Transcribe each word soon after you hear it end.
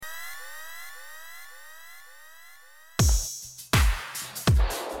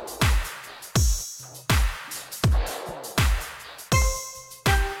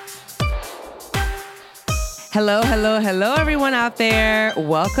Hello, hello, hello, everyone out there.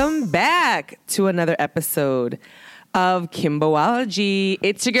 Welcome back to another episode of Kimboology.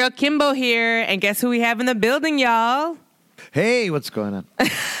 It's your girl Kimbo here, and guess who we have in the building, y'all? Hey, what's going on?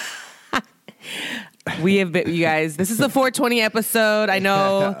 We have been, you guys, this is the 420 episode. I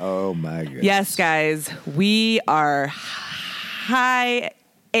know. Oh, my goodness. Yes, guys, we are high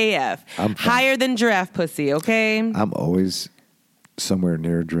AF. I'm fine. Higher than giraffe pussy, okay? I'm always somewhere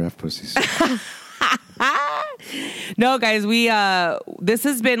near giraffe pussies. No, guys, this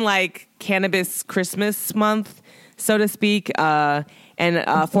has been like cannabis Christmas month, so to speak. And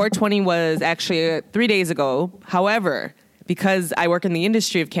 420 was actually 3 days ago. However, because I work in the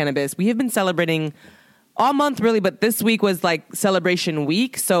industry of cannabis, we have been celebrating all month really, but this week was like celebration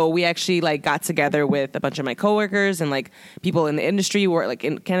week. So we actually like got together with a bunch of my coworkers and like people in the industry, like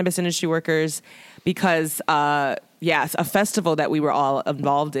in cannabis industry workers, because yes, a festival that we were all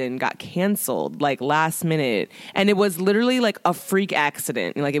involved in got canceled like last minute, and it was literally like a freak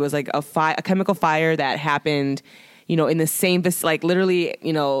accident. Like it was like a chemical fire that happened, you know, in the same, like literally,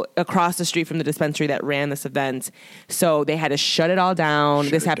 you know, across the street from the dispensary that ran this event. So they had to shut it all down.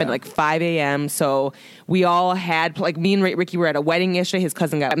 This happened like 5 a.m. So we all had, like me and Ricky were at a wedding yesterday. His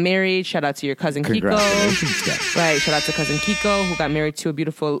cousin got married. Shout out to your cousin Congratulations, Kiko. guys. Right. Shout out to cousin Kiko, who got married to a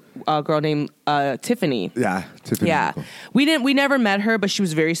beautiful girl named Tiffany. Yeah, Tiffany. Yeah. Cool. We never met her, but she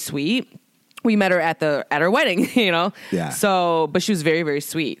was very sweet. We met her at her wedding, you know? Yeah. So, but she was very, very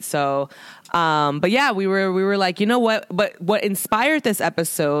sweet. So, but yeah, we were like, you know what? But what inspired this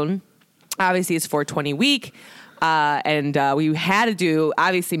episode, obviously, it's 420 week. And we had to do,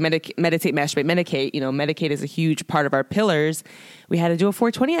 obviously, meditate, masturbate, medicate. You know, medicate is a huge part of our pillars. We had to do a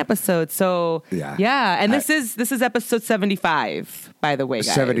 420 episode. So, yeah. And this is episode 75, by the way,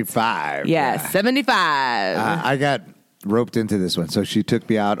 guys. 75. Yes, yeah. 75. I got roped into this one. So she took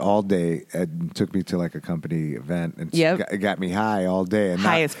me out all day and took me to like a company event and got me high all day. And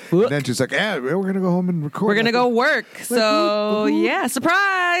high as fuck. And then she's like, yeah, we're going to go home and record. We're going to go work. So, yeah,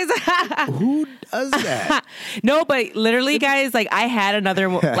 surprise. Who does that? No, but literally, guys, like I had another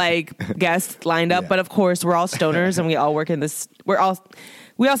like guest lined up, but of course we're all stoners and we all work in this.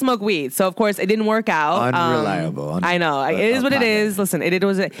 We all smoke weed, so of course it didn't work out. Unreliable. I know it is what it is. Listen, it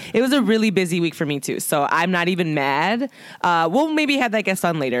was a really busy week for me too, so I'm not even mad. We'll maybe have that guest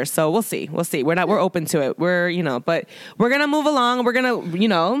on later, so we'll see. We're open to it. But we're gonna move along. We're gonna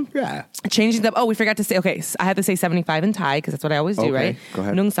change things up. Oh, we forgot to say. Okay, so I have to say 75 in Thai because that's what I always do, right? Go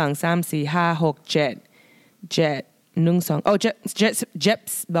ahead. Nung sang sam si ha hok jet nung song. Oh, jet.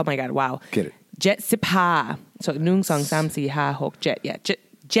 Oh my God! Wow. Get it. Jet sipa. So nung song sam si ha hok jet. Yeah.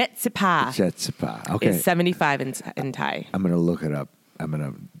 Jet sipa. Jet Sipa. Okay. It's 75 in Thai. I'm going to look it up. I'm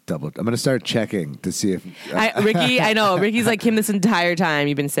going to start checking to see if Ricky, I know. Ricky's like, Kim, this entire time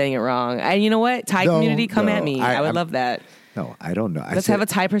you've been saying it wrong. And you know what? Thai community, come at me. I would love that. No, I don't know. Let's have a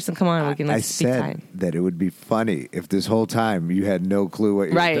Thai person come on. We can speak Thai. I said that it would be funny if this whole time you had no clue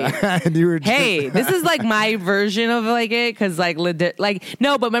what you were doing. And you were just this is like my version of like it because like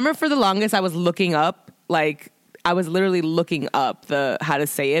no, but remember for the longest I was looking up I was literally looking up how to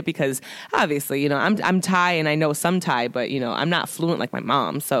say it because obviously, you know, I'm Thai and I know some Thai, but you know, I'm not fluent like my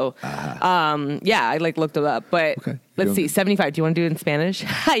mom. So, I like looked it up, but let's see, 75. Do you want to do it in Spanish?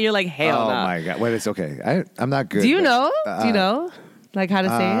 You're like, hell no. Oh my God. Wait, it's okay. I'm not good. Do you know? Do you know? Like how to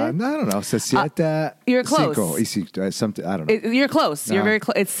say it? No, I don't know. 67. You're close. Something, I don't know. You're close. No. You're very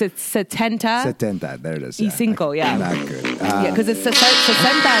close. It's 70. 70. There it is. Y cinco, yeah. I'm not good. Because it's 60 is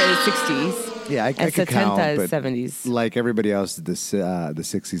 60s. Yeah, I and could count, is 70s. Like everybody else, the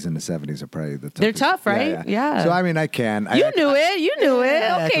 60s and the 70s are probably the toughest. They're tough, right? Yeah. So, I mean, I can. You knew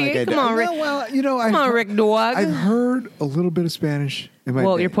it. Okay, come on, Rick. Well, you know, come on, Rick Dog. I've heard a little bit of Spanish in my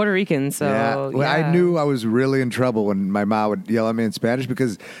day. You're Puerto Rican, so... Yeah. Well, I knew I was really in trouble when my mom would yell at me in Spanish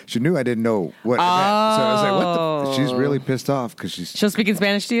because she knew I didn't know what it meant. So I was like, what the... She's really pissed off because she'll speak in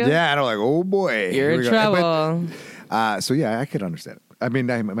Spanish to you? Yeah, and I'm like, oh, boy. You're in trouble. So, yeah, I could understand it. I mean,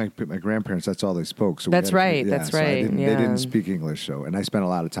 my grandparents, that's all they spoke. So that's right. That's right. They didn't speak English, and I spent a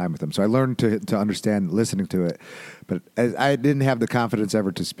lot of time with them. So I learned to understand listening to it. But I didn't have the confidence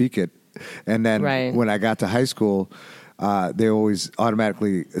ever to speak it. And then when I got to high school, they always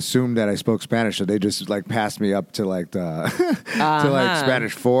automatically assumed that I spoke Spanish, so they just like passed me up to like the to like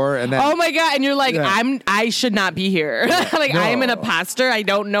Spanish 4, and then oh my God, and you're like, I should not be here. Like I am an imposter. I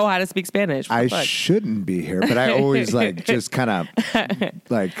don't know how to speak Spanish. I shouldn't be here, but I always like just kind of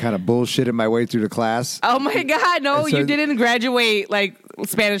bullshitted my way through the class. Oh my God, no, so, you didn't graduate like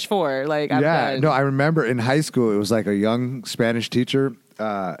Spanish 4. Like I'm done. No, I remember in high school it was like a young Spanish teacher.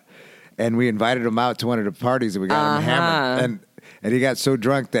 And we invited him out to one of the parties, and we got him hammered. And he got so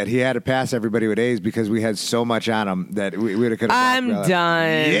drunk that he had to pass everybody with A's because we had so much on him that we would have could have. I'm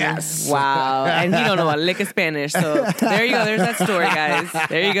done. Yes. Wow. And he don't know a lick of Spanish. So there you go. There's that story, guys.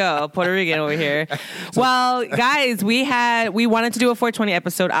 There you go. Puerto Rican over here. Well, guys, we wanted to do a 420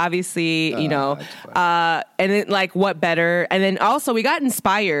 episode, obviously, and it, like, what better? And then also we got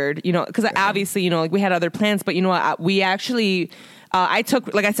inspired, because obviously, like, we had other plans, but we actually. I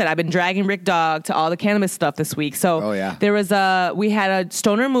took, like I said, I've been dragging Rick Dog to all the cannabis stuff this week. So there was we had a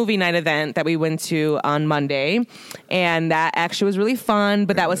stoner movie night event that we went to on Monday, and that actually was really fun.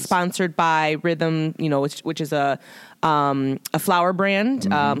 But that was sponsored by Rhythm, which is a flower brand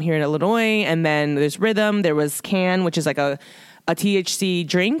here in Illinois. And then there's Rhythm. There was Can, which is like a THC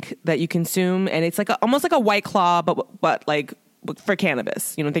drink that you consume, and it's like almost like a White Claw, but like for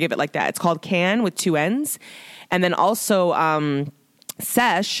cannabis. Think of it like that. It's called Can with 2 N's, and then also.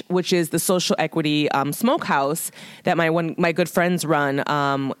 Sesh, which is the social equity smokehouse that my good friends run,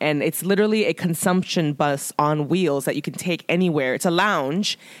 and it's literally a consumption bus on wheels that you can take anywhere. It's a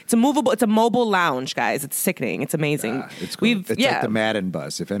lounge. It's a mobile lounge, guys. It's sickening. It's amazing. It's cool. It's like the Madden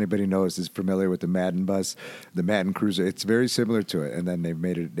bus. If anybody is familiar with the Madden bus, the Madden Cruiser, it's very similar to it. And then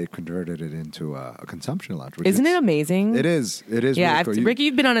they've converted it into a consumption lounge. Isn't it amazing? It is. It is. Yeah, really cool. Ricky,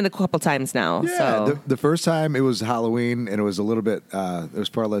 you've been on it a couple times now. Yeah, so. the first time it was Halloween, and it was a little bit. There was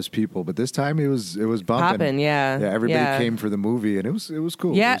far less people, but this time it was bumping. Popping, yeah. Yeah, everybody came for the movie, and it was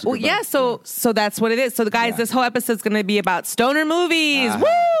cool. Yeah, so that's what it is. So the guys, this whole episode is going to be about stoner movies.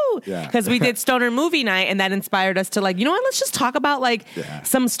 Woo! Because we did stoner movie night, and that inspired us to, like, you know what? Let's just talk about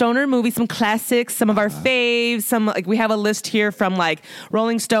some stoner movies, some classics, some of our faves. Some, like, we have a list here from like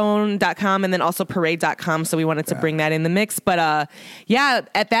RollingStone.com and then also Parade.com. So we wanted to bring that in the mix. But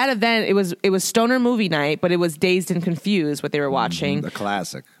at that event, it was stoner movie night, but it was Dazed and Confused what they were watching. The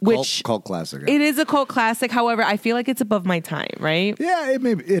classic. Cult classic. It is a cult classic. However, I feel like it's above my time, right? Yeah,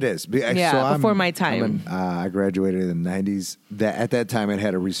 it is. Yeah, so before my time. I graduated in the 90s. At that time, it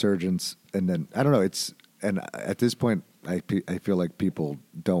had a resurgence. And then, I don't know, and at this point, I feel like people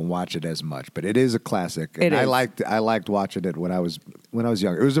don't watch it as much. But it is a classic. And I liked watching it when I was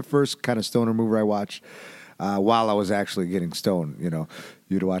young. It was the first kind of stoner movie I watched while I was actually getting stoned,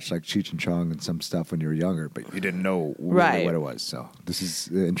 You'd watch like Cheech and Chong and some stuff when you were younger, but you didn't know really what it was. So this is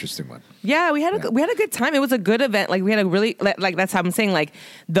an interesting one. Yeah, we had a good time. It was a good event. Like, we had a really, like, that's how I'm saying, like,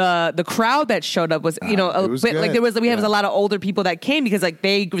 the crowd that showed up was, a bit like there was a lot of older people that came because, like,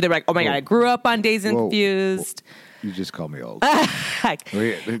 they were like, oh my God, I grew up on Dazed and Confused. You just call me old.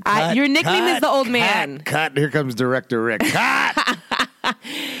 Your nickname is the old man. Cut. Here comes Director Rick. Cut.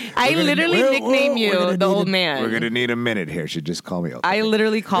 I literally nickname you the old man. We're going to need a minute here. Should just call me old. I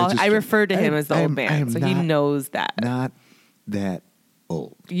literally I refer to him as the old man. So he knows that. Not that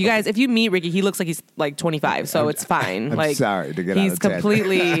old. You guys, if you meet Ricky, he looks like he's like 25, so it's fine. I'm sorry to get out of He's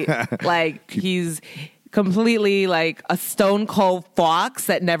completely he's completely like a stone cold fox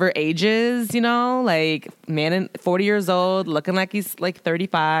that never ages, like man 40 years old, looking like he's like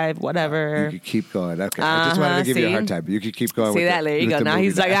 35, whatever. You could keep going. Okay. I just wanted to give you a hard time. You could keep going. See that? There you go. Now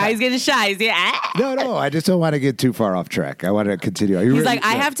he's like, he's getting shy. No, I just don't want to get too far off track. I want to continue. He's like,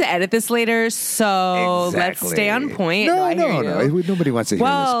 I have to edit this later, so let's stay on point. No. Nobody wants to hear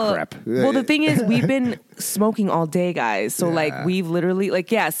this crap. Well, the thing is, we've been smoking all day, guys. So we've literally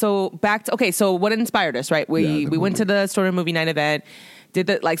so back to, so what inspired us, right? We went to the stoner movie night event,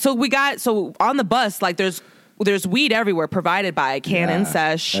 so on the bus, like there's weed everywhere provided by Can and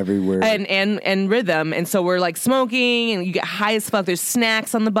Sesh everywhere and Rhythm, and so we're like smoking and you get high as fuck. There's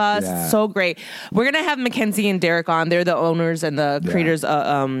snacks on the bus. It's so great. We're gonna have Mackenzie and Derek on. They're the owners and the creators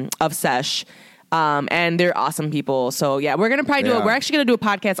of Sesh. And they're awesome people. So we're gonna probably we're actually gonna do a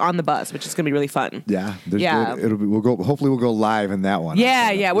podcast on the bus, which is gonna be really fun. Hopefully we'll go live in that one.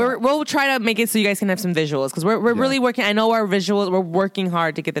 We'll try to make it so you guys can have some visuals, because we're really working. I know our visuals. We're working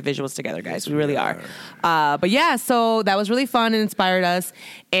hard to get the visuals together, guys. We really are. So that was really fun and inspired us.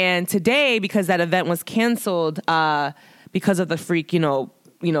 And today, because that event was canceled because of the freak,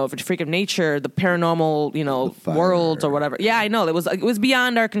 freak of nature, the paranormal, the worlds or whatever. Yeah, I know. It was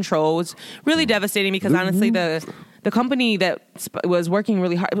beyond our control. It was really devastating because honestly, the company that was working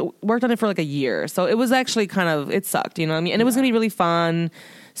really hard worked on it for like a year. So it was actually it sucked, And it was going to be really fun.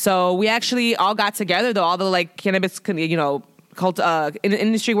 So we actually all got together, though, all the like cannabis,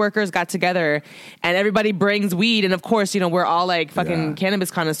 industry workers got together, and everybody brings weed, and of course, we're all like fucking cannabis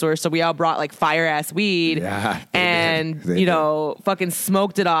connoisseurs, so we all brought like fire ass weed, and fucking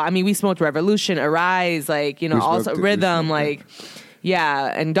smoked it all. I mean, we smoked Revolution, Arise, also Rhythm,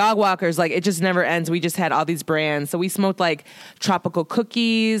 Yeah, and dog walkers, like it just never ends. We just had all these brands. So we smoked like Tropical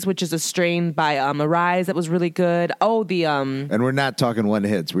Cookies, which is a strain by Arise that was really good. Oh, and we're not talking one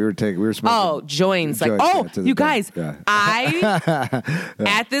hits. We were smoking joints. Like, you guys,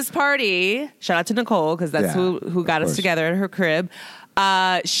 at this party, shout out to Nicole because that's who got us together at her crib.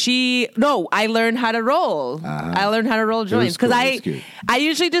 I learned how to roll. I learned how to roll joints because I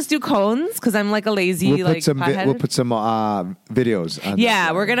usually just do cones because I'm like a lazy we'll put some videos.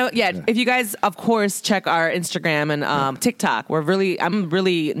 If you guys, of course, check our Instagram and TikTok. I'm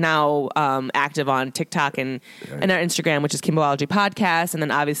really now active on TikTok and our Instagram, which is Kimboology Podcast, and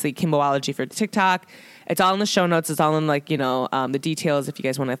then obviously Kimboology for TikTok. It's all in the show notes. It's all in the details if you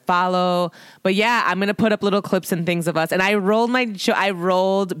guys want to follow. But yeah, I'm going to put up little clips and things of us. And I rolled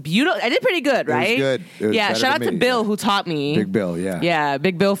beautiful. I did pretty good, right? It was good. Shout out to Bill who taught me. Big Bill, yeah. Yeah,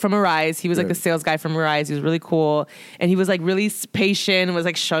 Big Bill from Arise. He was like the sales guy from Arise. He was really cool. And he was like really patient and was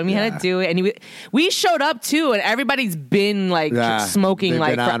like showing me how to do it. And we showed up too and everybody's been like smoking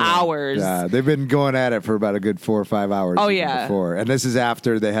like for hours. Yeah, they've been going at it for about a good 4 or 5 hours. Oh yeah. Before. And this is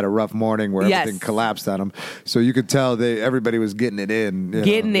after they had a rough morning where everything collapsed on them. So you could tell everybody was getting it in.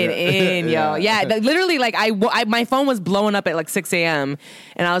 Yo. Yeah, literally like my phone was blowing up at like 6 a.m.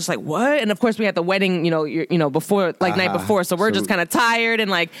 and I was just like, what? And of course we had the wedding, before, like night before. So we're just kind of tired and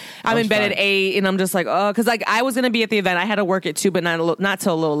like I'm in bed at 8 and I'm just like, oh, because like I was going to be at the event. I had to work at 2, but not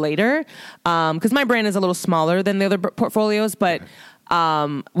till a little later because my brand is a little smaller than the other portfolios, but...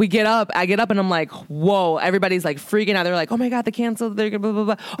 I get up and I'm like, whoa, everybody's like freaking out. They're like, oh my God, they canceled. They're blah, blah,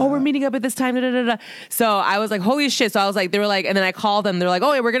 blah. Oh, we're meeting up at this time. Da, da, da, da. So I was like, holy shit. So I was like, they were like, and then I called them. They're like,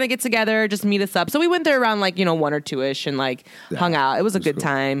 oh, yeah, we're going to get together. Just meet us up. So we went there around like, 1 or 2-ish and like hung out. It was a good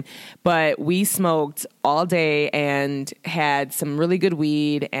time, but we smoked all day and had some really good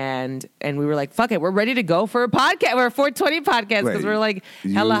weed. And we were like, fuck it. We're ready to go for a podcast. We're a 420 podcast because we're like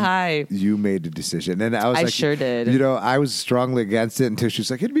hella high. You made the decision. And I sure did. I was strongly against it until she was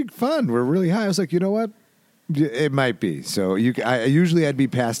like, it'd be fun. We're really high. I was like, you know what? It might be. So usually I'd be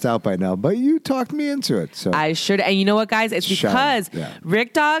passed out by now, but you talked me into it. So I should. And you know what, guys? It's because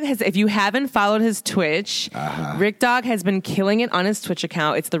Rick Dog has, if you haven't followed his Twitch, Rick Dog has been killing it on his Twitch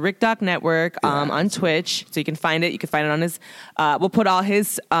account. It's the Rick Dog Network on Twitch. So you can find it. You can find it on his, we'll put all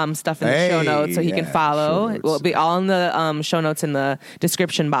his stuff in the show notes so he can follow. It will be all in the show notes in the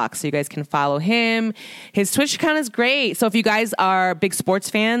description box so you guys can follow him. His Twitch account is great. So if you guys are big sports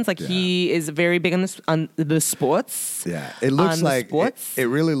fans, like he is very big on the sports. Yeah, it looks like it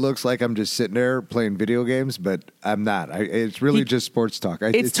really looks like I'm just sitting there playing video games, but I'm not. It's really just sports talk.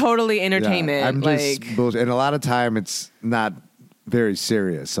 It's totally entertainment. Yeah, I'm just bullshit. And a lot of time it's not very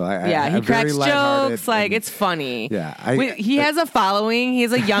serious. So he cracks jokes. Like it's funny. Yeah, he has a following. He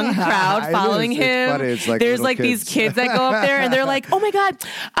has a young crowd following him. It's funny. It's like there's like kids. These kids that go up there and they're like, "Oh my God,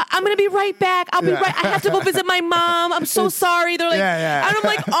 I'm gonna be right back. I'll be right. I have to go visit my mom. I'm so sorry." They're like, and I'm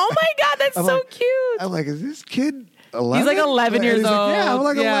like, "Oh my God, that's so cute." I'm like, is this kid 11? He's like 11 years old. Like, I'm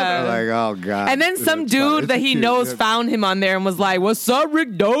like 11. I'm like, oh God. And then some dude that he knows found him on there and was like, "What's up,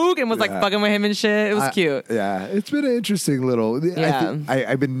 Rick Dog?" and was like fucking with him and shit. It was cute. Yeah, it's been an interesting little. Yeah.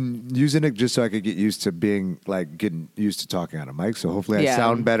 I've been using it just so I could get used to getting used to talking on a mic. So hopefully I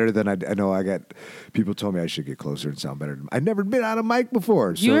sound better than I know. People told me I should get closer and sound better. I'd never been on a mic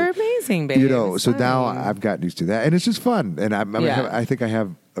before. So, you're amazing, baby. So now I've gotten used to that, and it's just fun. And I think I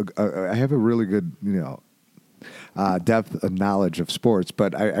have a really good depth of knowledge of sports,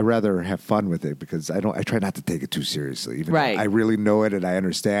 but I rather have fun with it because I try not to take it too seriously. Even though I really know it and I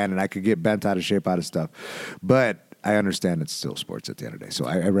understand, and I could get bent out of shape out of stuff, but I understand it's still sports at the end of the day, so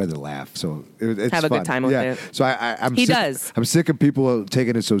I rather laugh. So it's have a fun. good time with it. So I'm sick of people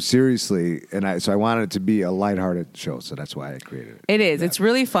taking it so seriously, and I wanted it to be a lighthearted show, so that's why I created it. It is. Yeah. It's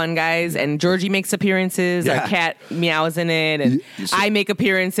really fun, guys. And Georgie makes appearances. Our cat meows in it, and I make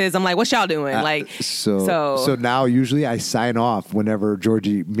appearances. I'm like, "What y'all doing?" So now usually I sign off whenever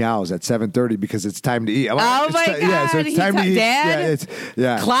Georgie meows at 7:30 because it's time to eat. Oh my God! Yeah, so it's time to eat.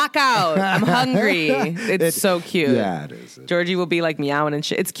 Dad, clock out. I'm hungry. It's so cute. Yeah, it is. Georgie will be like meowing and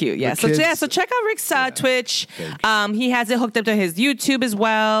shit. It's cute. Yeah. So check out Rick's Twitch. He has it hooked up to his YouTube as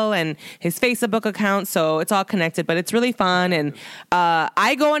well and his Facebook account. So it's all connected, but it's really fun. And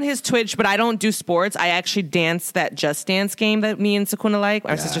I go on his Twitch, but I don't do sports. I actually dance that Just Dance game that me and Sakuna like.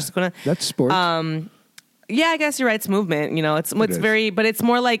 Our sister Sakuna. That's sports. Yeah, I guess you're right. It's movement. You know, it's very, but it's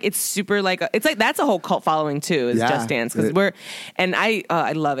more like it's super like it's like that's a whole cult following too. Is Just Dance because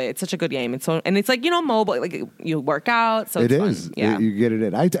I love it. It's such a good game. It's so and it's like mobile. Like you work out. So it is. Fun. Yeah, you get it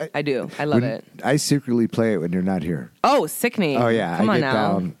in. I do. I love it. I secretly play it when you're not here. Oh, sickening! Oh yeah, come I on get now.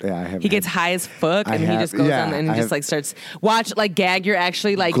 Down. Yeah, he gets high as fuck, and he just goes on and just like starts watch like gag. You're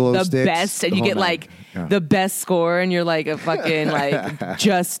actually like the sticks. Best, and you get like. Yeah. The best score, and you're like a fucking like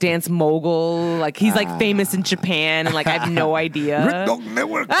Just Dance mogul. Like he's like famous in Japan, and like I have no idea. Rick Dog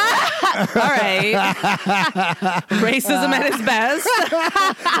Network. All right, racism at its best.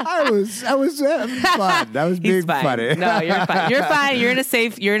 I was having fun. That was being funny. No, you're fine. You're fine. You're in a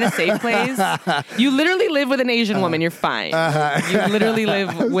safe place. You literally live with an Asian woman. You're fine. You literally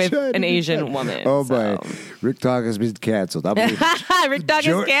live with an Asian woman. Oh boy, Rick Dog has been canceled. Rick Dog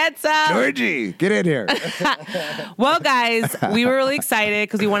is canceled. Georgie, get in here. Well, guys, we were really excited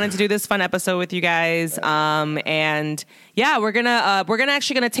because we wanted to do this fun episode with you guys. And yeah, we're gonna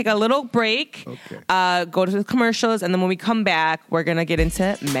take a little break, go to the commercials, and then when we come back, we're gonna get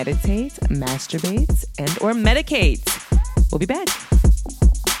into meditate, masturbate, and or medicate. We'll be back.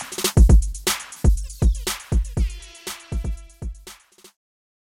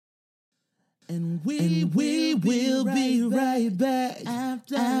 And we will be right back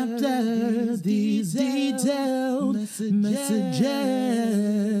after these detailed messages.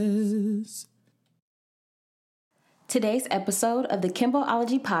 Today's episode of the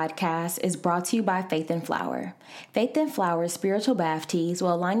Kimboology Podcast is brought to you by Faith and Flower. Faith and Flower's spiritual bath teas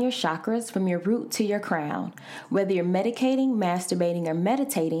will align your chakras from your root to your crown. Whether you're medicating, masturbating, or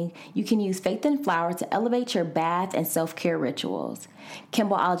meditating, you can use Faith and Flower to elevate your bath and self-care rituals.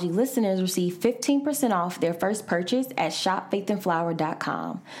 Kimboology listeners receive 15% off their first purchase at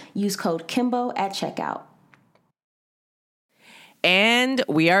shopfaithandflower.com. Use code Kimbo at checkout. And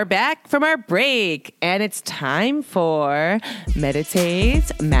we are back from our break, and it's time for meditate,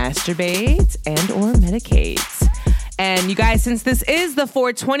 masturbate, and or medicate. And you guys, since this is the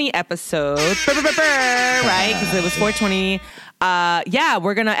 420 episode, right? Because it was 420.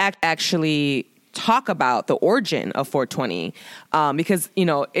 We're gonna actually talk about the origin of 420, because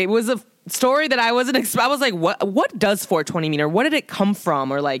it was a story that I wasn't. I was like, what does 420 mean, or what did it come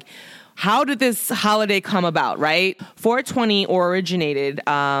from, or like. How did this holiday come about, right? 420 originated,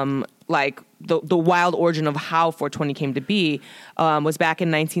 like the wild origin of how 420 came to be was back in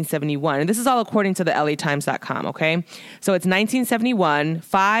 1971. And this is all according to the LAtimes.com, okay? So it's 1971.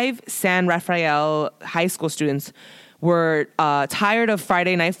 5 San Rafael high school students were tired of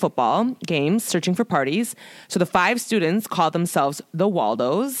Friday night football games, searching for parties. So the 5 students called themselves the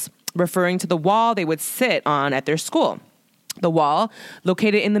Waldos, referring to the wall they would sit on at their school. The wall,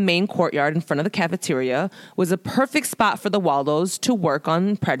 located in the main courtyard in front of the cafeteria, was a perfect spot for the Waldos to work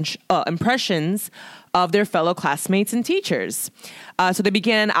on impressions of their fellow classmates and teachers. So they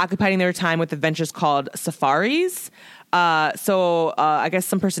began occupying their time with adventures called safaris. I guess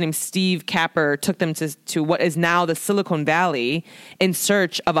some person named Steve Capper took them to what is now the Silicon Valley in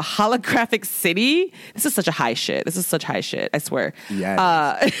search of a holographic city. This is such high shit, I swear.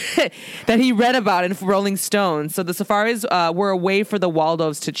 Yeah. That he read about in Rolling Stone. So the safaris were a way for the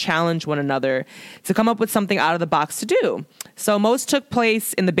Waldos to challenge one another to come up with something out of the box to do. So most took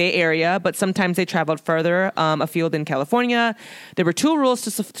place in the Bay Area, but sometimes they traveled further afield in California. There were 2 rules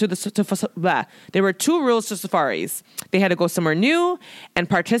to safaris. They had to go somewhere new, and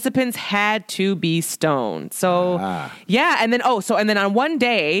participants had to be stoned. So, and then on one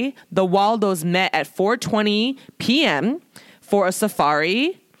day, the Waldos met at 4:20 p.m. for a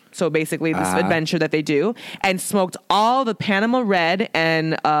safari. So basically, this adventure that they do, and smoked all the Panama Red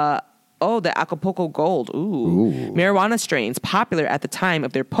and the Acapulco Gold, marijuana strains, popular at the time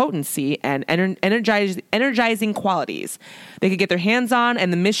of their potency and energizing qualities. They could get their hands on,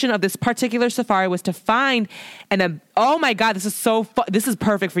 and the mission of this particular safari was to find oh my God, this is this is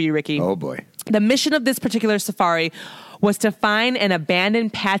perfect for you, Ricky. Oh boy. The mission of this particular safari was to find an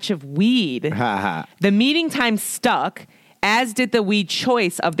abandoned patch of weed. The meeting time stuck, as did the weed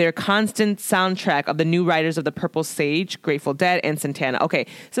choice of their constant soundtrack of the new writers of the Purple Sage, Grateful Dead, and Santana. Okay,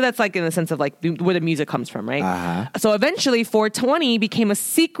 so that's like in the sense of like where the music comes from, right? So eventually 420 became a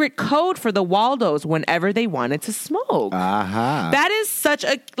secret code for the Waldos whenever they wanted to smoke. That is such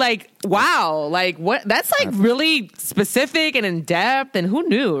a, like, wow. Like, what? That's like really specific and in depth, and who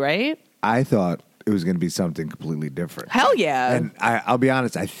knew, right? I thought it was going to be something completely different. Hell yeah. And I'll be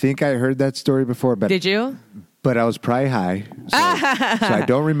honest, I think I heard that story before. But did you? But I was probably high, so I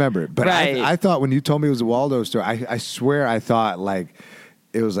don't remember it. But right. I thought when you told me it was a Waldo story, I swear I thought like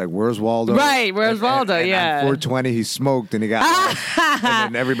it was like, where's Waldo? Right, where's Waldo? And yeah. on 420, he smoked and he got lost,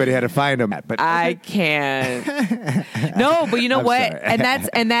 and then everybody had to find him. But I can't. No, but you know what? Sorry.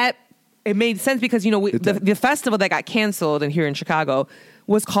 And that it made sense because the festival that got canceled here in Chicago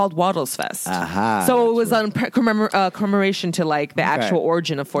was called Waldo's Fest. So it was on commemoration to like the actual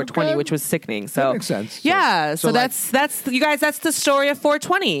origin of 420, which was sickening. So that makes sense. Yeah. So like, that's you guys. That's the story of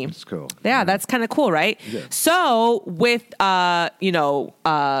 420. That's cool. Yeah, that's kind of cool, right? Yeah. So with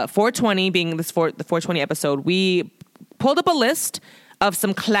 420 being the 420 episode, we pulled up a list of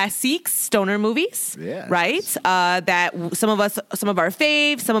some classic stoner movies, right? That some of our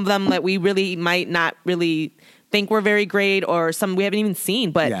faves, some of them that we really might not really think were very great, or some we haven't even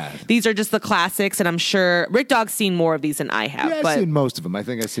seen. But these are just the classics, and I'm sure Rick Dog's seen more of these than I have. Yeah, I've seen most of them. I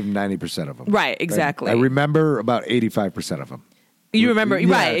think I've seen 90% of them. Right, exactly. I remember about 85% of them. You remember,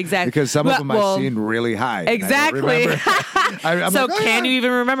 right, exactly. Because some of them I've seen really high. Exactly. So can you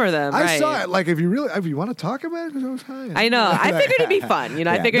even remember them? I saw it. Like, if you want to talk about it, because I was high. I know. I figured it'd be fun.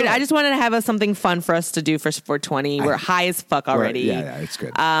 I figured I just wanted to have something fun for us to do for 420. We're high as fuck already. Yeah, it's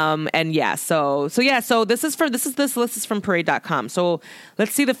good. So this list is from Parade.com. So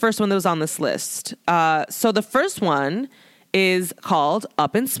let's see the first one that was on this list. So the first one is called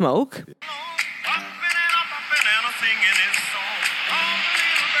Up in Smoke.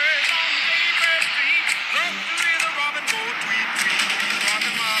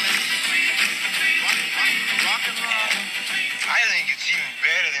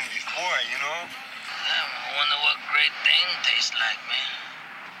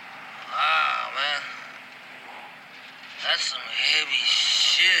 That's some heavy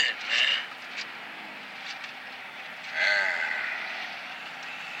shit, man.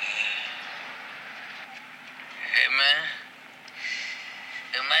 Hey, man.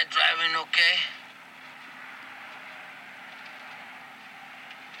 Am I driving okay?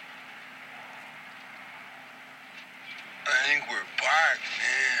 I think we're parked,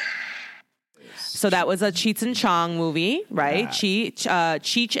 man. So that was a Cheech and Chong movie, right?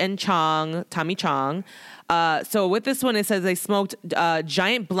 Cheech and Chong, Tommy Chong. So with this one, it says they smoked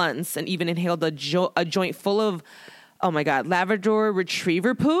giant blunts and even inhaled a joint full of, oh my God, Labrador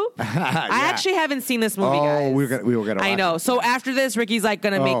Retriever poop. I actually haven't seen this movie, guys. we were gonna. I know. So after this, Ricky's like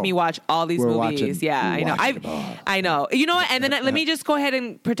gonna make me watch all these movies. I know. I know. You know what? And then let me just go ahead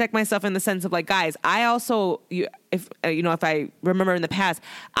and protect myself in the sense of like, guys, I also if I remember in the past,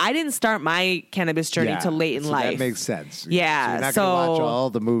 I didn't start my cannabis journey till late in life. That makes sense. Yeah. So you're not gonna watch all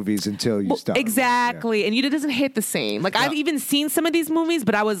the movies until you start. Exactly. And it doesn't hit the same. Like I've even seen some of these movies,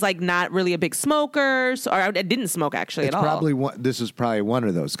 but I was like not really a big smoker, or I didn't smoke actually at all. This is probably one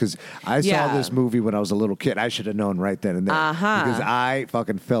of those because I saw this movie when I was a little kid. I should have known right then and there because I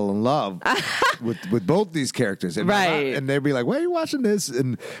fucking fell in love with both these characters. And and they'd be like, "Why are you watching this?"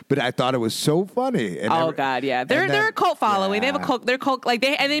 But I thought it was so funny. And God, yeah. They're a cult following. They have a cult. They're cult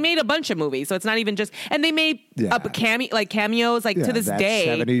they made a bunch of movies, so it's not even just. And they made cameos to this day.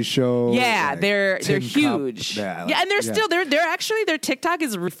 70s show. Yeah, they're huge. And they're still they're actually their TikTok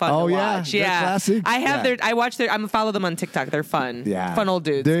is really fun to watch. Yeah, classic. I watch I follow them on TikTok. They're fun. Yeah, fun old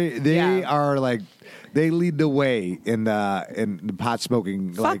dudes. They are like. They lead the way in the pot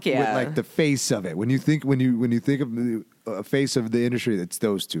smoking, with like the face of it. When you think of the face of the industry, it's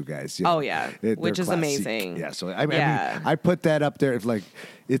those two guys. Which is amazing. Yeah, so I mean, I put that up there.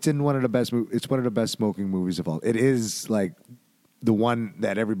 It's in one of the best. It's one of the best smoking movies of all. It is like the one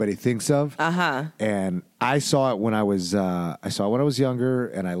that everybody thinks of. And I saw it when I was younger,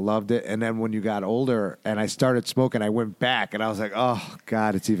 and I loved it. And then when you got older, and I started smoking, I went back, and I was like, oh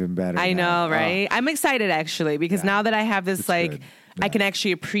God, it's even better. I know, right? I'm excited actually because now that I have this I can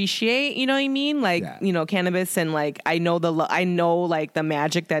actually appreciate, you know what I mean? Like, cannabis and like I know like the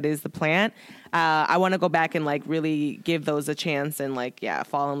magic that is the plant. I want to go back and like really give those a chance and like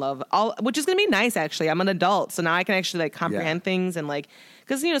fall in love. Which is gonna be nice actually. I'm an adult, so now I can actually like comprehend things and like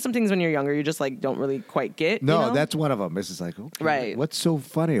because some things when you're younger you just like don't really quite get. No, that's one of them. It's just like what's so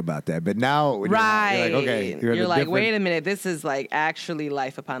funny about that? But now when you're like okay, you're like wait a minute, this is like actually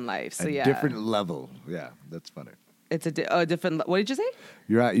life upon life. So different level. Yeah, that's funny. It's a different. What did you say?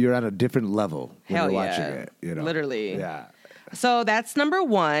 You're on a different level when you're watching it. Literally. Yeah. So that's number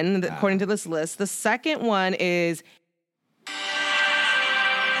one according to this list. The second one is.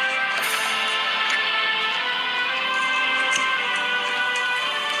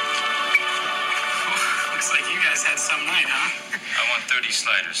 Looks like you guys had some night, huh? I want 30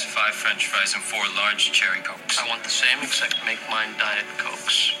 sliders, 5 French fries, and 4 large cherry Cokes. I want the same, except make mine Diet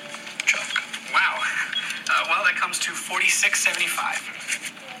Cokes. Chuck. Wow. Well, that comes to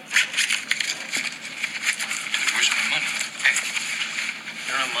 $46.75. Dude, where's my money? Hey,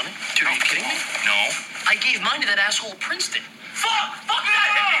 enough money? Dude, are you kidding me? No. I gave mine to that asshole Princeton. Fuck! Fuck that!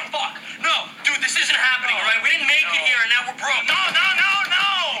 Hey, fuck! No! Dude, this isn't happening, all right? We didn't make it here, and now we're broke. No!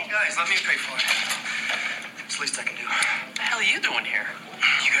 Hey, guys, let me pay for it. It's the least I can do. What the hell are you doing here?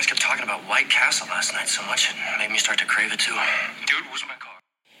 You guys kept talking about White Castle last night so much, it made me start to crave it too. Dude, where's my car?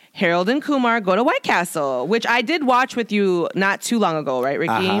 Harold and Kumar go to White Castle, which I did watch with you not too long ago, right,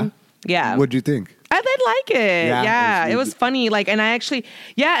 Ricky? Uh-huh. Yeah. What'd you think? I did like it. Yeah. It was funny. Like, and I actually,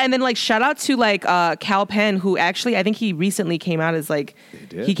 and then like shout out to like Cal Penn, who actually, I think he recently came out as like,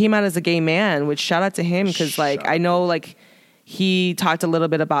 he came out as a gay man, which shout out to him. Cause like, I know like he talked a little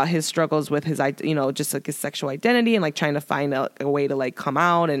bit about his struggles with his, just like his sexual identity and like trying to find a way to like come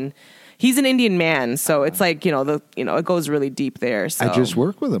out. And he's an Indian man. So it's like, it goes really deep there. So I just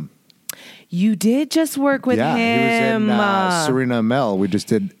worked with him. You did just work with him. He was in Serena Mel. We just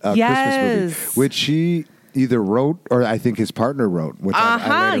did a Christmas movie, which he either wrote or I think his partner wrote. Which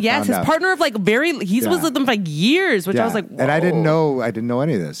I yes, his partner of like he's was with them for like years, which I was like, whoa. And I didn't know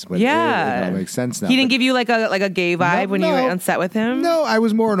any of this. But it all makes sense now. He didn't give you like a gay vibe when you were on set with him. No, I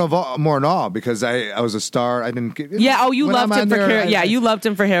was more in awe because I was a star. I didn't. You loved him for you loved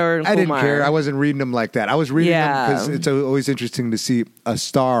him for Harold. I didn't care. I wasn't reading him like that. I was reading him because it's always interesting to see a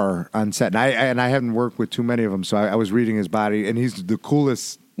star on set, and I haven't worked with too many of them, so I was reading his body, and he's the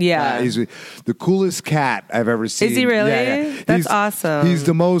coolest. Yeah. He's the coolest cat I've ever seen. Is he really? Yeah. That's awesome. He's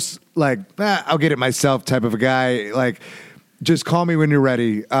the most like, I'll get it myself type of a guy. Like, just call me when you're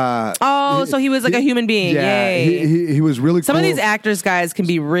ready. So he was like a human being. Yeah, Yay. he was really cool. Some of these actors, guys, can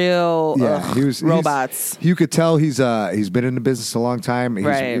be real robots. You could tell he's been in the business a long time.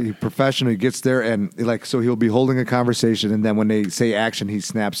 He's professional. He gets there and so he'll be holding a conversation, and then when they say action, he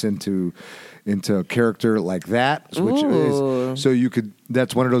snaps into a character like that, which is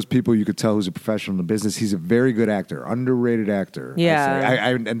that's one of those people you could tell who's a professional in the business. He's a very good actor, underrated actor. Yeah.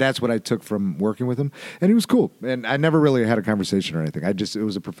 And that's what I took from working with him, and he was cool. And I never really had a conversation or anything. It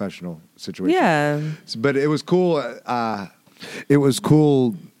was a professional situation. Yeah. But it was cool. It was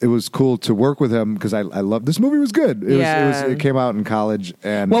cool. It was cool to work with him because I loved this movie. Was good. It came out in college.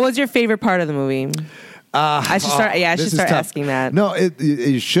 And what was your favorite part of the movie? I should start. I should start asking that. No,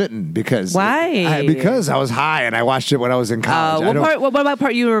 you shouldn't because why? Because I was high and I watched it when I was in college. What about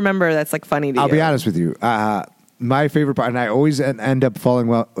part you remember that's like funny to you? I'll be honest with you. My favorite part, and I always end up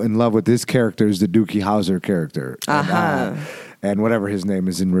falling in love with this character, is the Dookie Howser character. And whatever his name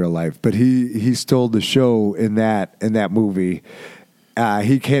is in real life, but he stole the show in that movie.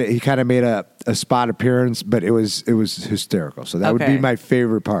 He kind of made a spot appearance, but it was hysterical. So that would be my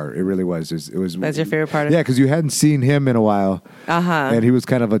favorite part. It really was. It was. That's your favorite part? Yeah, because you hadn't seen him in a while, and he was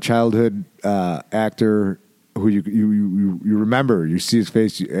kind of a childhood actor who you remember. You see his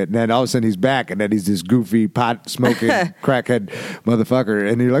face, and then all of a sudden he's back, and then he's this goofy pot smoking crackhead motherfucker,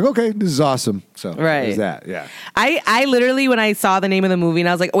 and you're like, okay, this is awesome. So there's that. Yeah. I literally, when I saw the name of the movie, and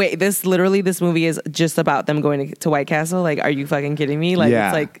I was like, wait, this movie is just about them going to White Castle. Like, are you fucking kidding me? Like,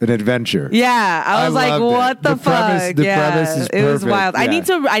 it's like an adventure. Yeah, I was like, what the fuck? The premise is perfect. It was wild.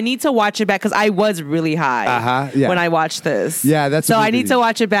 Yeah. I need to watch it back because I was really high when I watched this. Yeah, that's so I need to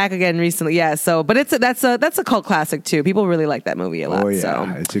watch it back again recently. Yeah, so but that's a cult classic too. People really like that movie a lot. Oh yeah, so.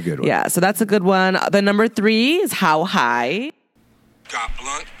 it's a good one. Yeah, so that's a good one. The number 3 is How High. Got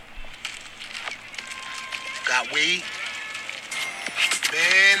blunt? Got weed?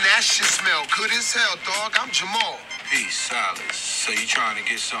 Man, that shit smell good as hell, dog. I'm Jamal. Peace, Silas. So you trying to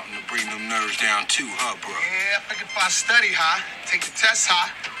get something to bring them nerves down too, huh, bro? Yeah, I think if I study high, take the test high,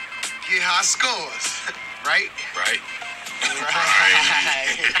 get high scores. Right? Right.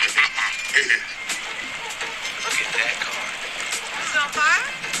 Look at that car. It's on fire?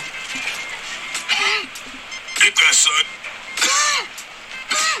 Get that, son.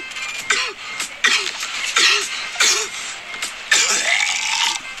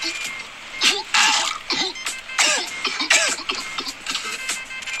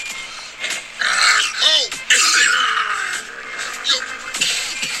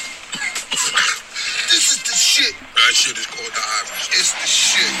 This is the shit. That shit is called the Irish. It's the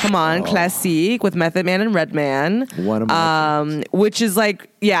shit. Come on, Classique with Method Man and Redman. One of my which is like,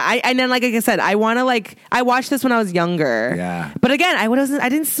 and then like I said, I watched this when I was younger. Yeah. But again, I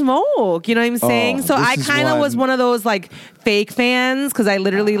didn't smoke, you know what I'm saying? So I kind of was one of those like fake fans because I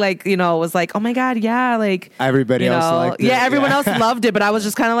literally was like, oh my God, yeah, like everybody else liked it. Yeah, everyone else loved it, but I was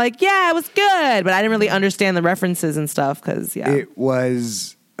just kind of like, yeah, it was good, but I didn't really understand the references and stuff because it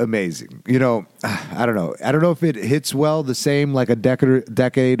was amazing. I don't know if it hits well the same like a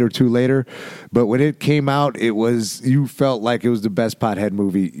decade or two later, but when it came out, you felt like it was the best pothead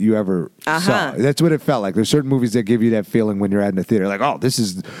movie you ever So that's what it felt like. There's certain movies that give you that feeling when you're at in the theater. Like, oh, this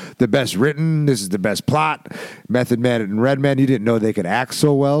is the best written. This is the best plot. Method Man and Redman, you didn't know they could act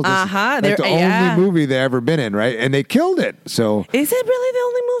so well. This is like the only movie they've ever been in, right? And they killed it. So is it really the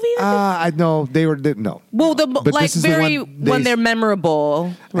only movie? I know they were no. Well, like very when they're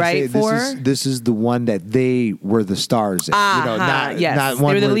memorable, right? This is the one that they were the stars in. Not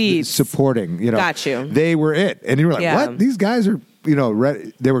one they were the leads. Supporting. Got you. They were it, and you were like, what? These guys are,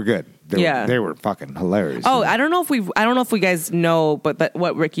 they were good. They were fucking hilarious. Oh, I don't know if we guys know, but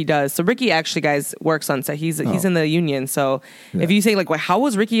what Ricky does. So Ricky actually, guys, works on set. He's in the union. So if you say like, well, how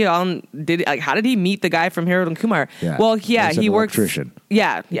was Ricky on? How did he meet the guy from Harold and Kumar? Yeah. Well, he works. Electrician.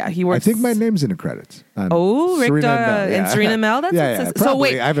 Yeah, he works. I think my name's in the credits. Rick and Serena Mel. That's so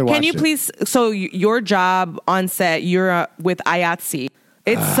wait, I haven't watched can you please? So your job on set, you're with IATSE.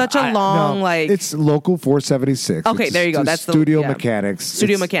 It's such a long, It's Local 476. Okay, there you go. That's Studio Mechanics.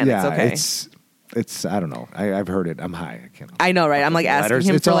 Studio Mechanics, okay. It's I don't know. I've heard it. I'm high. I know, right? I'm like asking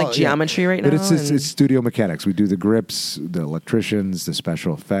him for like geometry right now. But it's Studio Mechanics. We do the grips, the electricians, the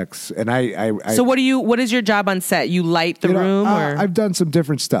special effects, and I So what is your job on set? You light the room, or I've done some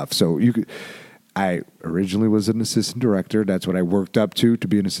different stuff. So I originally was an assistant director. That's what I worked up to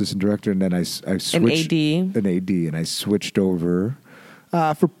be an assistant director, and then I switched an AD, and I switched over.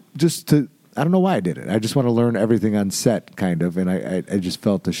 I don't know why I did it. I just want to learn everything on set, kind of, and I just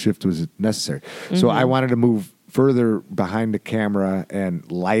felt the shift was necessary. Mm-hmm. So I wanted to move further behind the camera and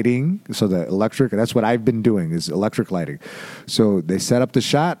lighting, so the electric, and that's what I've been doing is electric lighting. So they set up the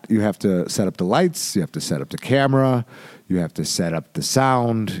shot, you have to set up the lights, you have to set up the camera, you have to set up the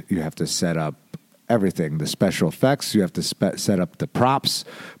sound, you have to set up everything, the special effects, you have to set up the props.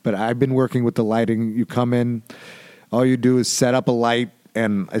 But I've been working with the lighting. You come in, all you do is set up a light,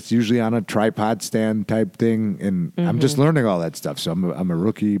 and it's usually on a tripod stand type thing, and I'm just learning all that stuff. So I'm a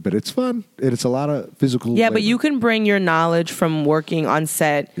rookie, but it's fun. It's a lot of physical labor. But you can bring your knowledge from working on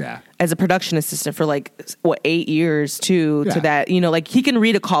set as a production assistant for 8 years to that. He can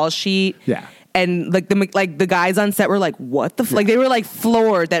read a call sheet. Yeah. And the guys on set were like, what the they were like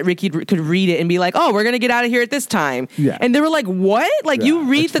floored that Ricky could read it and be like, oh, we're gonna get out of here at this time. Yeah. And they were like, what? You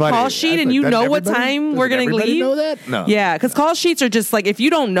read the call sheet and you know what time we're gonna leave? Know that? No. Yeah, because call sheets are just if you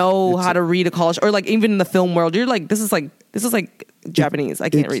don't know how to read a call sheet, or even in the film world, you're like, this is like Japanese. I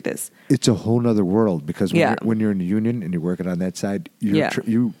can't read this. It's a whole nother world because when you're in the union and you're working on that side,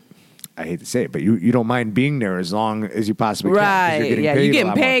 you I hate to say it, but you don't mind being there as long as you possibly can. Right. You're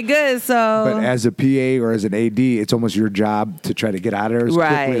getting paid good, so. But as a PA or as an AD, it's almost your job to try to get out of there as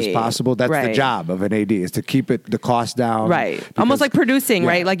quickly as possible. That's the job of an AD, is to keep the cost down. Right. Almost like producing,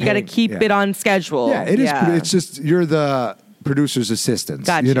 right? Like you got to keep it on schedule. Yeah, it is. It's just, you're the producer's assistants.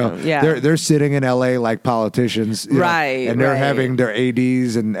 Gotcha. They're sitting in LA like politicians, right? And they're having their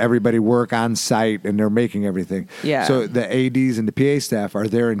ADs and everybody work on site, and they're making everything. Yeah. So the ADs and the PA staff are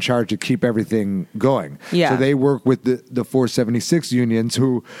there in charge to keep everything going. Yeah. So they work with the 476 unions,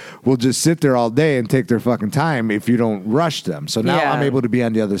 who will just sit there all day and take their fucking time if you don't rush them. So now I'm able to be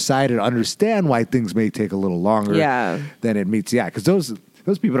on the other side and understand why things may take a little longer than it meets the eye, because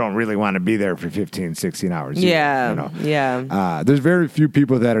those people don't really want to be there for 15, 16 hours. There's very few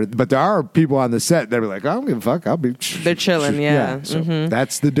people but there are people on the set that are like, I don't give a fuck. I'll be. They're chilling, So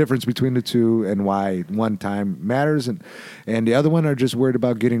that's the difference between the two, and why one time matters, and the other one are just worried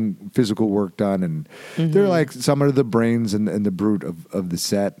about getting physical work done, and they're like some are the brains and the brute of the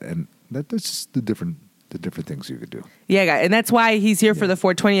set, and that's just the different things you could do. Yeah, guys, and that's why he's here for the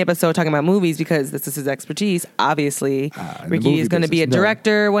 420 episode talking about movies, because this is his expertise. Obviously, Ricky is going to be a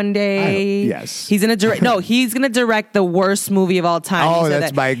director one day. Yes, he's going to he's going to direct the worst movie of all time. Oh,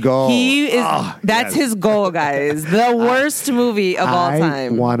 that's my goal. He is. That's his goal, guys. The worst movie of all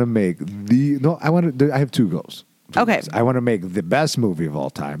time. I want to make I have two goals. Okay. I want to make the best movie of all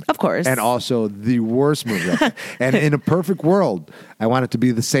time. Of course. And also the worst movie. And in a perfect world, I want it to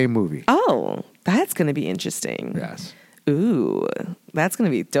be the same movie. Oh, that's going to be interesting. Yes. Ooh, that's going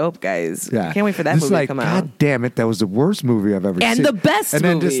to be dope, guys. Yeah. I can't wait for that movie to come out. God damn it, that was the worst movie I've ever seen. And the best movie.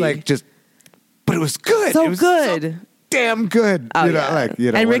 And then but it was good. So it was good. So damn good. Oh,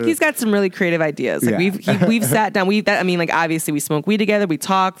 and Ricky's got some really creative ideas. We've sat down. Obviously we smoke weed together. We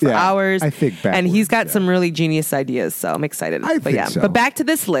talk for hours. I think backwards, and he's got some really genius ideas. So I'm excited. But back to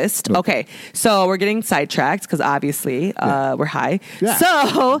this list. Okay, so we're getting sidetracked because obviously we're high. Yeah.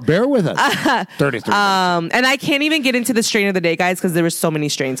 So bear with us. 33. And I can't even get into the strain of the day, guys, because there were so many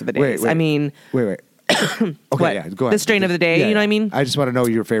strains of the days. Wait. Okay, What? yeah, go ahead. The strain of the day, Yeah, you know what I mean? I just want to know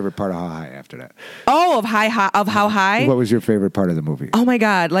your favorite part of How High after that. Oh, of How High? What was your favorite part of the movie? Oh my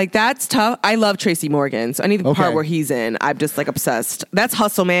God, like that's tough. I love Tracy Morgan, so any Okay. part where he's in, I'm just like obsessed. That's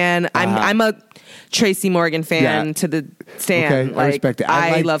Hustle Man. I'm a Tracy Morgan fan Yeah. to the stand. Okay, I like, respect it.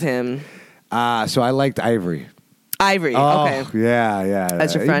 I love him. So I liked Ivory. Ivory. Oh, Okay. yeah.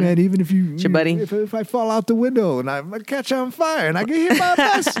 That's your friend? Man, even if you, It's your buddy? If I fall out the window and I catch on fire and I get hit by a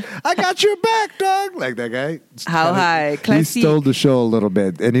bus, I got your back, dog. Like that guy. How High? He Classique. stole the show a little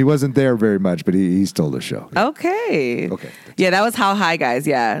bit, and he wasn't there very much, but he stole the show. Okay. Yeah, that was How High, guys.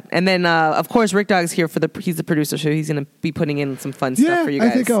 Yeah, and then of course Rick Dog's here he's the producer, so he's gonna be putting in some fun stuff for you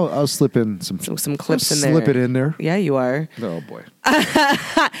guys. I think I'll slip in some clips in there. Slip it in there. Yeah, you are. Oh boy.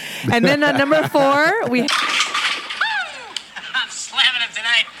 And then number 4, we. I'm slamming him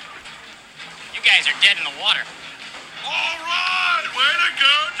tonight. You guys are dead in the water. All right, way to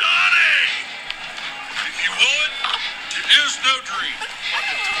go, Donnie. If you would, it is no dream.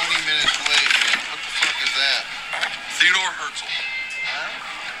 Fucking 20 minutes late, man. What the fuck is that? Theodore Herzl.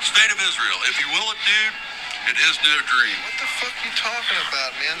 State of Israel. If you will it, dude, it is no dream. What the fuck you talking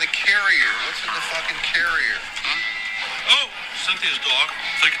about, man? The carrier. What's in the fucking carrier? Oh, Cynthia's dog.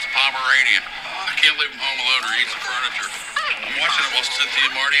 I think it's a Pomeranian. I can't leave him home alone or he eats the furniture. I'm watching it while Cynthia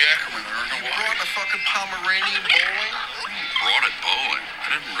and Marty Ackerman are in You Hawaii. brought the fucking Pomeranian bowling? Brought it bowling. I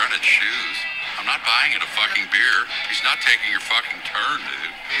didn't rent its shoes. I'm not buying it a fucking beer. He's not taking your fucking turn,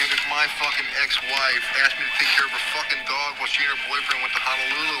 dude. Man, if my fucking ex-wife asked me to take care of her fucking dog while she and her boyfriend went to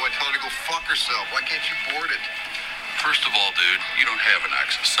Honolulu, I'd tell her to go fuck herself. Why can't you board it? First of all, dude, you don't have an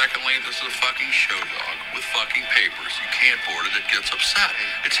ex. Secondly, this is a fucking show dog with fucking papers. You can't board it. It gets upset.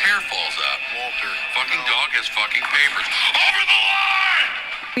 Its hair falls out. Walter. Fucking dog has fucking papers. Over the line!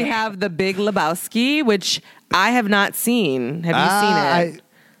 We have The Big Lebowski, which I have not seen. Have you seen it?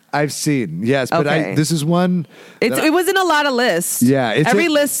 I've seen, yes, but Okay. this is one. It was in a lot of lists. Yeah, every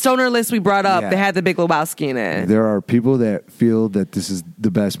stoner list we brought up, they had The Big Lebowski in it. There are people that feel that this is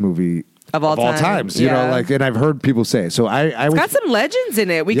the best movie of all times. You know, like, and I've heard people say it. So it's got some legends in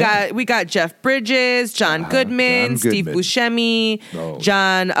it. We got Jeff Bridges, John Goodman, Steve Buscemi,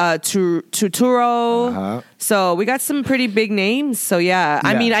 John Turturro. So we got some pretty big names. So yeah,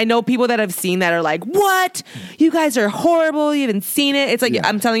 I mean, I know people that have seen that are like, "What? You guys are horrible. You haven't seen it." It's like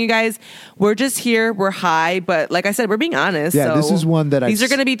I'm telling you guys, we're just here. We're high, but like I said, we're being honest. Yeah, so this is one that these are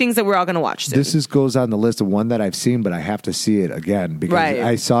going to be things that we're all going to watch soon. This goes on the list of one that I've seen, but I have to see it again because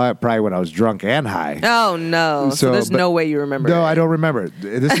I saw it probably when I was drunk and high. Oh no! So there's no way you remember. No, it. I don't remember it.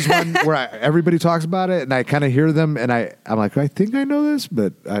 This is one where everybody talks about it, and I kind of hear them, and I'm like, I think I know this,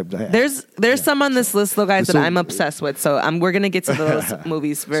 but there's some on this list, though, guys, that I'm obsessed with. So we're gonna get to those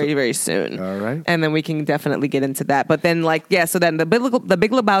movies very, very soon. All right, and then we can definitely get into that. But then, so then the Big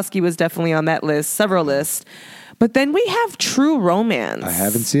Lebowski was definitely on that list, several lists. But then we have True Romance. I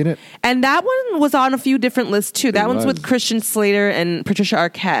haven't seen it, and that one was on a few different lists too. That one's with Christian Slater and Patricia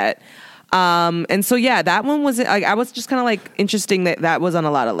Arquette. And so that one was I was just kind of like interesting that was on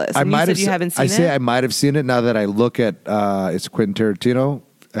a lot of lists. And you said you haven't seen it. I say I might have seen it now that I look at it's Quentin Tarantino.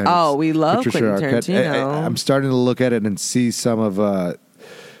 Oh, we love Patricia Quentin Tarantino. I'm starting to look at it and see some of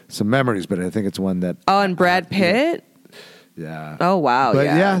some memories, but I think it's one that. Oh, and Brad Pitt. Yeah. Oh wow.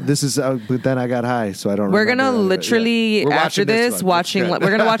 But this is. But then I got high, so I don't. We're gonna literally after this watching. We're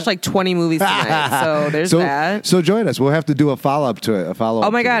gonna watch like 20 movies tonight. So there's that. So join us. We'll have to do a follow up to it.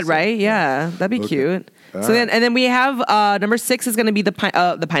 Oh my god! Right? Yeah, that'd be cute. All so right. then we have number 6 is gonna be the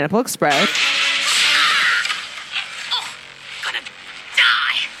Pineapple Express.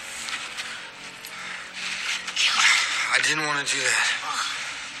 I didn't want to do that.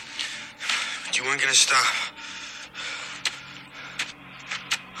 But you weren't going to stop.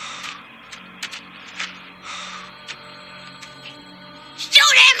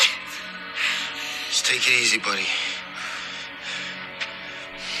 Shoot him! Just take it easy, buddy.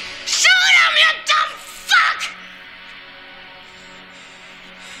 Shoot him, you dumb fuck!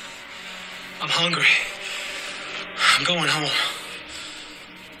 I'm hungry. I'm going home.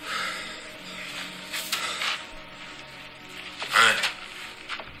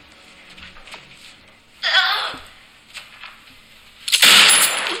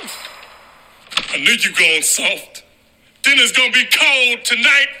 I knew you going soft. Dinner's gonna be cold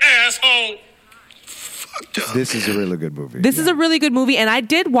tonight, asshole. This is a really good movie. This is a really good movie, and I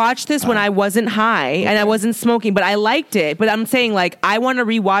did watch this when I wasn't high and I wasn't smoking, but I liked it. But I'm saying, like, I want to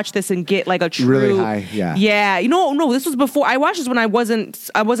rewatch this and get like a true really high. Yeah, yeah. No, this was before I watched this when I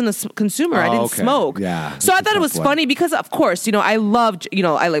wasn't a consumer. I didn't smoke. Yeah, so I thought it was funny because, of course, I loved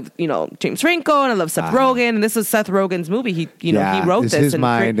James Franco and I love Seth Rogen, and this is Seth Rogen's movie. He wrote it's this. His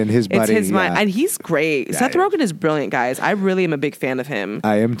mind and his buddy. It's his mind, and he's great. Yeah, Seth Rogen is brilliant, guys. I really am a big fan of him.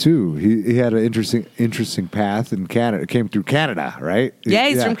 I am too. He had an interesting path in Canada. Came through Canada, right? Yeah,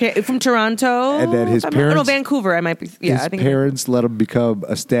 he's from Toronto. And then his parents, Vancouver. I might be. Yeah, his parents let him become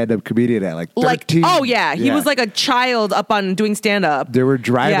a stand-up comedian at like 13. He was like a child up on doing stand-up. They were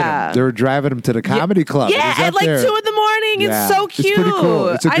driving him. They were driving him to the comedy club. Yeah, at like 2 in the morning. Yeah. It's so cute. It's pretty cool.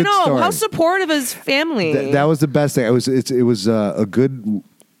 It's a good story. How supportive is family. That was the best thing. It was a good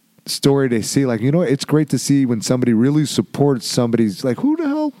story to see. Like, it's great to see when somebody really supports somebody's, like, who the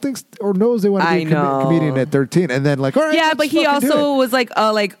hell thinks or knows they want to be a comedian at 13, and then like, all right, yeah, but he also was like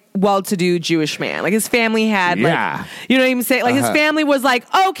well-to-do Jewish man. Like his family had you know what I'm saying? Like his family was like,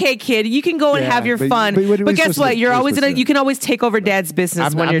 okay, kid, you can go and have your fun. But guess what? You're always you can always take over dad's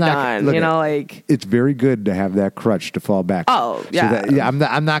business when you're done. Look, it's very good to have that crutch to fall back. Oh, yeah.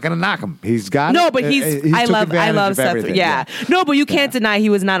 I'm not gonna knock him. He's got no, but I love Seth. Yeah. No, but you can't deny he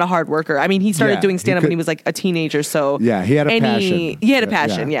was not a hard worker. I mean, he started doing stand-up when he was like a teenager. So yeah, he had a passion. He had a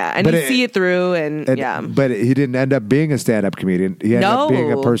passion. Yeah, and he see it through. And yeah, but he didn't end up being a stand-up comedian. He ended up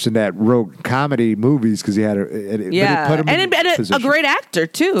being a person that wrote comedy movies because he had a great actor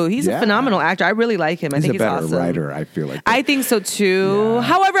too. He's a phenomenal actor. I really like him. I think he's awesome. He's a better writer. I feel like I think so too. Yeah.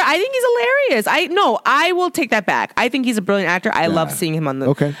 However, I think he's hilarious. I will take that back. I think he's a brilliant actor. I love seeing him on the.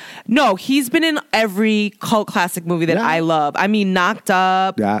 Okay. No, he's been in every cult classic movie that I love. I mean, Knocked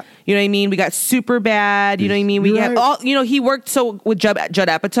Up. Yeah. You know what I mean? We got Superbad. You know what I mean? We have all. He worked with Judd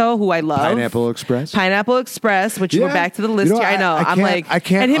Apatow, who I love. Pineapple Express, which we're back to the list here. I know. I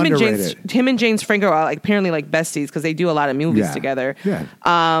can't him and James Franco are like apparently like besties because they do a lot of movies together. Yeah.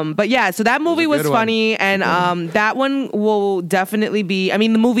 But yeah, so that movie was funny, and that one will definitely be. I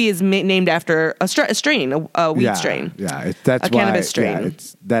mean, the movie is named after a strain, a weed strain. Yeah, that's why cannabis strain. Yeah,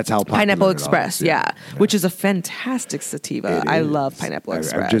 that's how Pineapple Express. Yeah, which is a fantastic sativa. I love Pineapple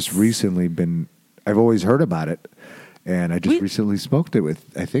Express. I've just recently I've always heard about it. And I just recently smoked it with,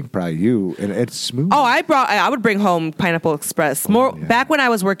 I think, probably you, and it's smooth. Oh, I would bring home Pineapple Express back when I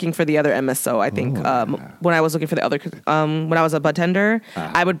was working for the other MSO. I think when I was looking for the other, when I was a bartender,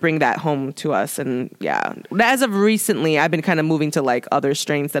 I would bring that home to us. And yeah, as of recently, I've been kind of moving to like other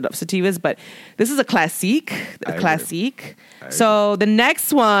strains that of sativas, but this is a classique. So the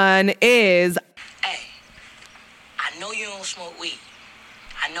next one is. Hey, I know you don't smoke weed.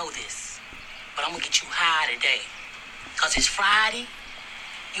 I know this, but I'm gonna get you high today. Cause it's Friday,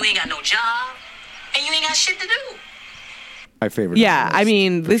 you ain't got no job, and you ain't got shit to do. My favorite. Yeah, I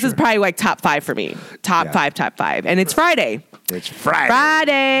mean, this is probably like top 5 for me. Top five. And it's Friday. It's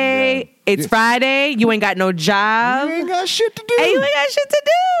Friday. Yeah. It's Friday. You ain't got no job. You ain't got shit to do. And you ain't got shit to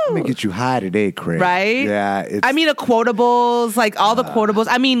do. Let me get you high today, Craig. Right? Yeah. I mean, the quotables, like all the quotables.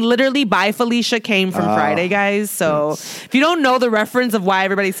 I mean, literally, Bye Felicia came from Friday, guys. So if you don't know the reference of why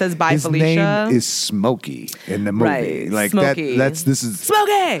everybody says Bye Felicia. His name is Smokey in the movie. Right. Like Smokey. this is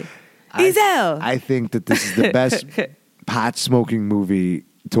Smokey. Ezel. I think that this is the best pot smoking movie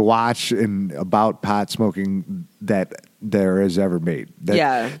to watch and about pot smoking that there has ever made.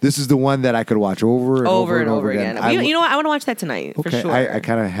 This is the one that I could watch over and over again. You know what? I want to watch that tonight for sure. I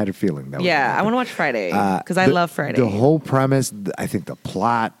kind of had a feeling that. I want to watch Friday because I love Friday. The whole premise, I think the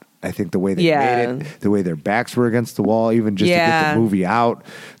plot. I think the way they made it, the way their backs were against the wall, even just to get the movie out,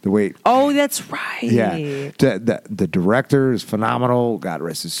 the way. Oh, that's right. Yeah, the director is phenomenal. God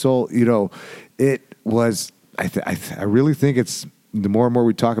rest his soul. It was. I really think it's the more and more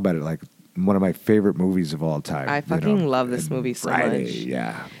we talk about it, like one of my favorite movies of all time. I fucking love this movie so much.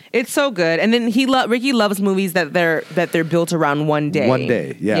 Yeah. It's so good, and then Ricky loves movies that they're built around one day. One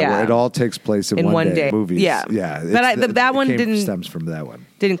day, where it all takes place in one day. Movies, yeah. But that one stems from that one.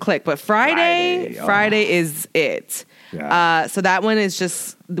 Didn't click, but Friday is it. Yeah. So that one is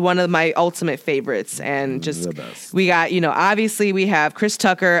just one of my ultimate favorites, and just we got obviously we have Chris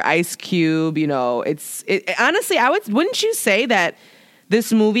Tucker, Ice Cube. Honestly, wouldn't you say that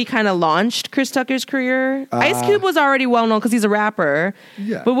this movie kind of launched Chris Tucker's career? Ice Cube was already well known because he's a rapper.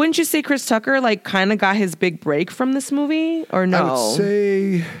 Yeah. But wouldn't you say Chris Tucker like kind of got his big break from this movie, or no? I would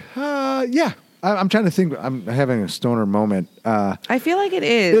say, yeah. I'm trying to think. I'm having a stoner moment. I feel like it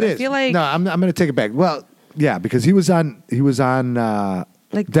is. I feel like I'm going to take it back. Well, yeah, because he was on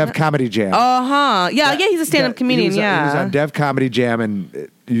like Def Comedy Jam. Yeah, he's a stand-up comedian. He was on Def Comedy Jam,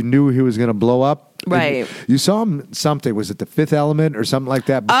 and you knew he was going to blow up. Right. You saw him something. Was it The Fifth Element or something like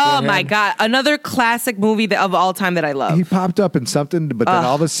that? Oh my God. Another classic movie of all time that I love. He popped up in something, but then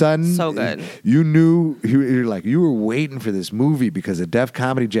all of a sudden, so good. You knew, you're like, you were waiting for this movie because of Def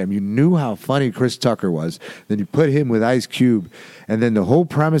Comedy Jam. You knew how funny Chris Tucker was. Then you put him with Ice Cube. And then the whole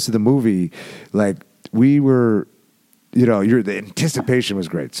premise of the movie, like, we were, the anticipation was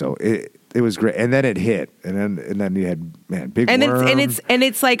great. So it was great. And then it hit. And then you had, Big Worm.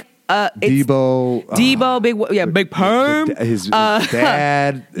 It's like, Debo, Big Perm, his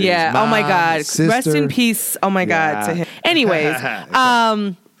dad, yeah. his mom, oh my God, sister. Rest in peace. Oh my God, to him. Anyways,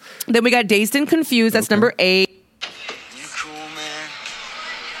 then we got Dazed and Confused. That's number 8. You cool, man?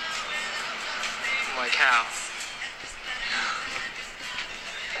 Like how?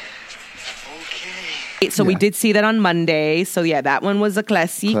 Okay. So we did see that on Monday. So yeah, that one was a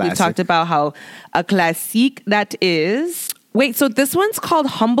classique. We talked about how a classique that is. Wait, so this one's called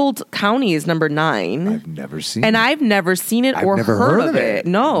Humboldt County is number 9. I've never seen and it. I've never seen it or never heard of it.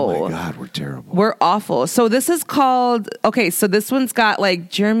 No. Oh my God, we're terrible. We're awful. So this is called, so this one's got like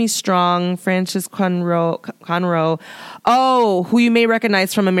Jeremy Strong, Frances Conroe. Oh, who you may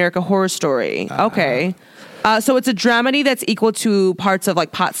recognize from American Horror Story. Okay. So it's a dramedy that's equal to parts of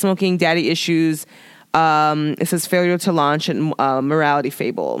like pot smoking, daddy issues. It says failure to launch and morality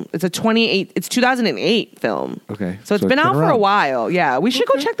fable. It's 2008 film. Okay. So it's been out for a while. Yeah. We should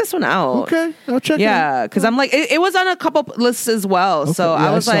go check this one out. Okay. I'll check it out. Yeah. Cause I'm like, it was on a couple lists as well. Okay. So Yeah,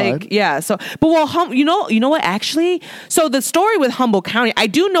 I was I saw like, it. yeah. So, but you know what actually? So the story with Humboldt County, I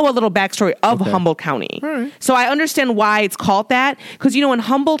do know a little backstory of Humboldt County. All right. So I understand why it's called that. Cause in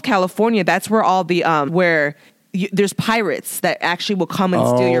Humboldt, California, that's where all the, there's pirates that actually will come and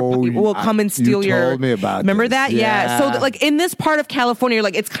steal you told me about remember this. that? Yeah. So like in this part of California,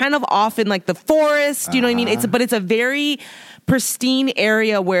 like it's kind of off in like the forest, you know what I mean? But it's a very pristine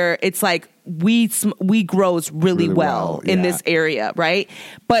area where it's like weed grows really well in this area, right?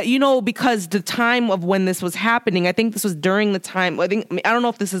 But because the time of when this was happening, I think this was during the time, I don't know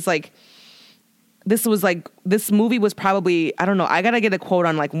if this is like, this movie was probably, I don't know, I gotta get a quote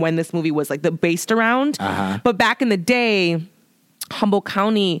on like when this movie was like based around. But back in the day, Humboldt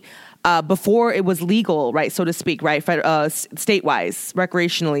County, before it was legal, right, so to speak, right, state-wise,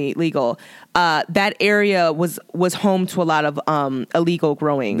 recreationally legal, that area was home to a lot of illegal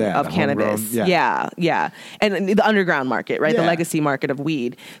growing of cannabis. Yeah. And the underground market, right, the legacy market of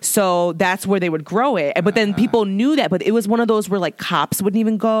weed. So that's where they would grow it. But then people knew that, but it was one of those where like cops wouldn't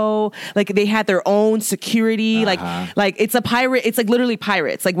even go. Like they had their own security. Like it's a pirate. It's like literally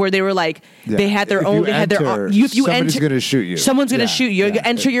pirates. Like where they were like they had their own. They had their own. If you somebody's enter, going to shoot you. Someone's going to shoot you. You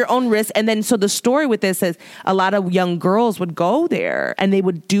enter your own risk. And then so the story with this is a lot of young girls would go there and they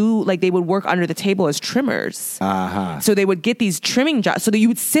would work under the table as trimmers. So they would get these trimming jobs. So that you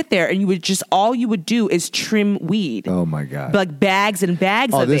would sit there and all you would do is trim weed. Oh my God. Like bags and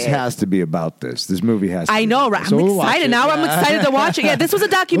bags of it. Oh, this has to be about this. This movie has to I know, right? So I'm we'll excited now. I'm excited to watch it. Yeah, this was a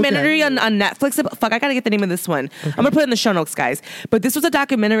documentary on Netflix. Fuck, I gotta get the name of this one. I'm gonna put it in the show notes, guys. But this was a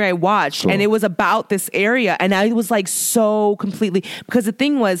documentary I watched and it was about this area. And I was like so completely, because the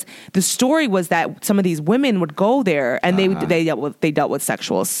thing was, the story was that some of these women would go there and they dealt with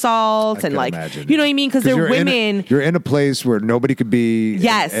sexual assault and like, imagine. you know what I mean? Because they're women. You're in a place where nobody could be.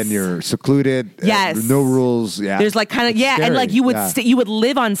 Yes. And you're secluded. Yes. No rules. Yeah. There's like kind of, and like you would you would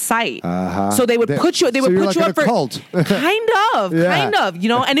live on site. So they would put you up for cult. kind of,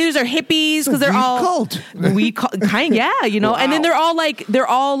 and these are hippies because they're all cult. And then they're all like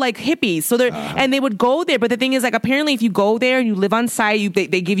hippies. So and they would go there. But the thing is, like, apparently if you go there and you live on site,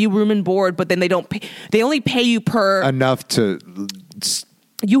 they give you room and board, but then they only pay you per enough to.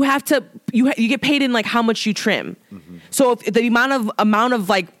 You get paid in like how much you trim. So if the amount of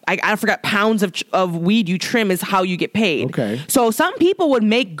like I forgot pounds of weed you trim is how you get paid. Okay. So some people would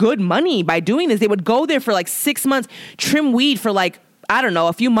make good money by doing this. They would go there for like 6 months, trim weed for like, I don't know,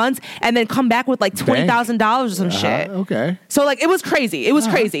 a few months, and then come back with like $20,000 or some shit. Okay. So like it was crazy. It was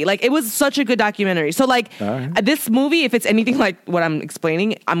crazy. Like it was such a good documentary. So like this movie, if it's anything like what I'm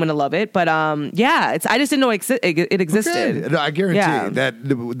explaining, I'm gonna love it. But I just didn't know it existed. Okay. I guarantee that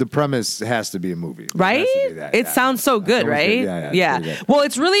the premise has to be a movie, right? It sounds so good, right? Good. Yeah. Well,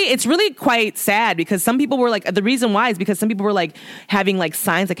 it's really quite sad because some people were like, the reason why is because some people were like having like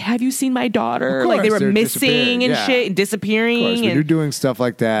signs like, "Have you seen my daughter?" Like they were missing and shit and disappearing. Of course, when you're doing doing stuff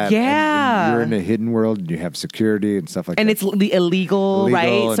like that, and you're in a hidden world, and you have security and stuff like that, and it's illegal,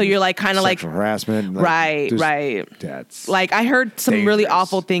 right? So you're like kind of like harassment, right. That's like I heard some really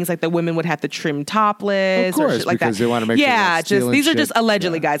awful things, like the women would have to trim topless, of course, or shit like because that. they want to make these are just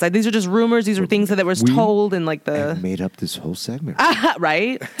allegedly, guys. Like these are just rumors. These are things that was told, and like the made up this whole segment,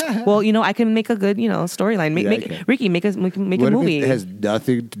 right? Well, I can make a good storyline. Ricky, make a movie. It has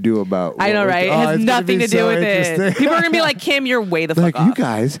nothing to do about. I know, right? It has nothing to do with it. People are gonna be like, Kim, you're way the fuck off. You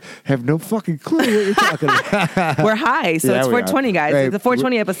guys have no fucking clue what you're talking about. We're high, so it's 420, guys. Hey, it's a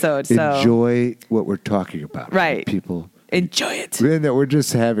 420 episode. So enjoy what we're talking about, right, people. Enjoy it. We're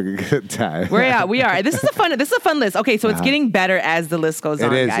just having a good time. We are. This is a fun list. Okay, so it's getting better as the list goes on,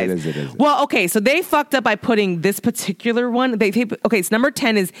 guys. It is. Well, okay, so they fucked up by putting this particular one. Okay, so number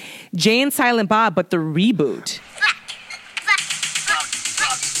 10 is Jay and Silent Bob, but the reboot.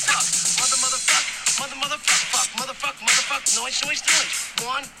 Noise.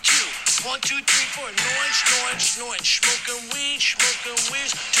 1, 2, 1, 2, 3, 4. Noise. Smoking weed,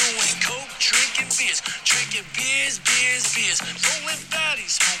 doing coke, drinking beers. Rolling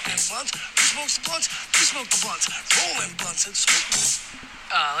fatties, smoking blunts. Who smokes the blunts? We smoke the blunts. Rolling blunts and smoking.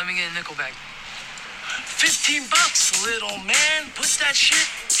 Let me get a nickel bag. $15, little man. Put that shit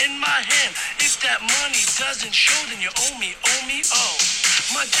in my hand. If that money doesn't show, then you owe me, oh.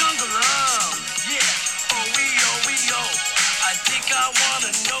 My jungle love, yeah. Oh. I think I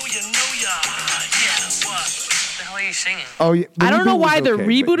wanna know ya. Yeah, what? The hell are you singing? Oh, yeah. I don't know why the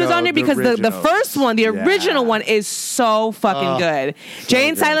reboot is on there because the first one, the original one, is so fucking good. Jay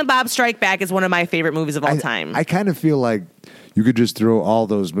and Silent Bob Strike Back is one of my favorite movies of all time. I kind of feel like you could just throw all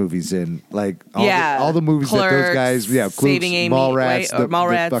those movies in, like all the movies Clerks, that those guys, Clerks, Saving Amy, Mallrats,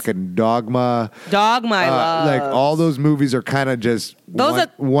 Mallrats, the fucking Dogma, I love. like all those movies are kind of just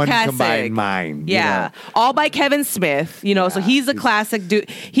one combined mind. Yeah, all by Kevin Smith. So he's a classic dude.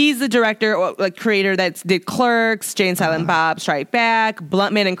 He's the director, or like creator that did Clerks, Jay and Silent Bob Strike Back,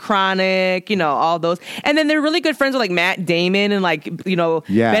 Bluntman and Chronic. all those, and then they're really good friends with like Matt Damon and like Ben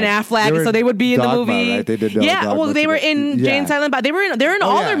Affleck, and so they would be in the movie. Right? They did Dogma, well, they were in Jay and Silent Bob. They're in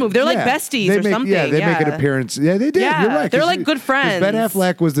all their movies. They're like besties or something. Yeah, they make an appearance. Yeah, they did. Yeah, you're right. They're like good friends. Ben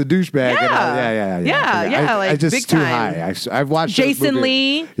Affleck was the douchebag. Yeah, like just big too time. high. I've watched Jason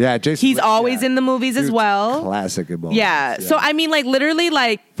Lee. Yeah, Jason. He's always in the movies as well. Classic. Yeah. So I mean, like literally,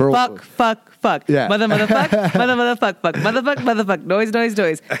 like fuck. Yeah. Motherfuck.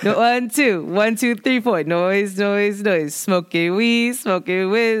 Noise. 1, 2, 3, 4. Noise. Smoking weed,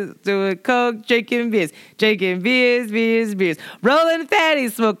 doing coke, drinking beers. Rolling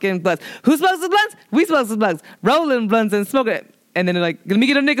fatties, smoking blunts. Who smokes the blunts? We smoke the blunts. Rolling blunts and smoking it. And then they're like, let me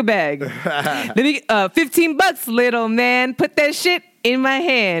get a nickel bag. Let me $15, little man. Put that shit in my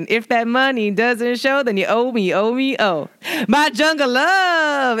hand. If that money doesn't show, then you owe me, oh. My jungle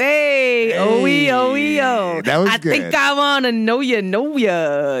love, hey. Oh. That was I good. think I wanna know ya.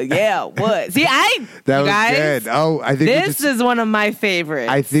 Yeah, what? See, that was guys, good. Oh, I think this is one of my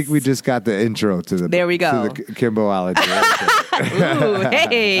favorites. I think we just got the intro to the. There we go. To the Kimboology. Ooh,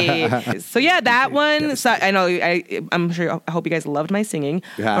 hey. So yeah, that one. So I know. I'm sure. I hope you guys loved my singing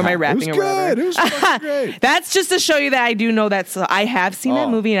or my rapping or whatever. It was fucking great. That's just to show you that I do know that. So I have seen that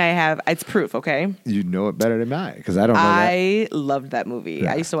movie, and it's proof. Okay. You know it better than I, because I don't know that. I loved that movie.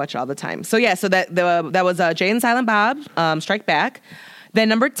 Yeah. I used to watch it all the time. So yeah, so that was Jay and Silent Bob Strike Back. Then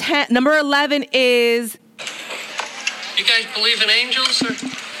number 11 is. You guys believe in angels? Or?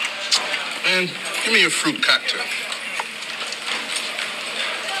 Man, give me a fruit cocktail.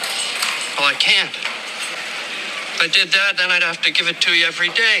 Well, I can't. If I did that, then I'd have to give it to you every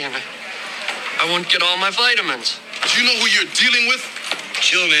day, and I wouldn't get all my vitamins. Do you know who you're dealing with?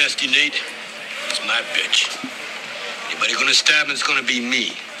 Chill, nasty Nate. It's my bitch. Anybody gonna stab him, it's gonna be me.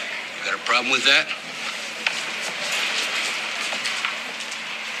 You got a problem with that?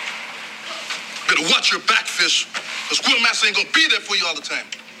 You better watch your back, fish. Because Quillmaster ain't gonna be there for you all the time.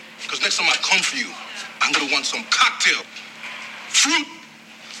 Because next time I come for you, I'm gonna want some cocktail. Fruit.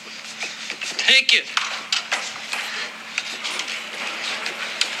 Take it.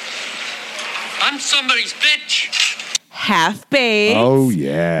 I'm somebody's bitch. Half Baked. Oh,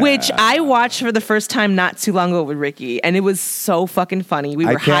 yeah. Which I watched for the first time not too long ago with Ricky, and it was so fucking funny. We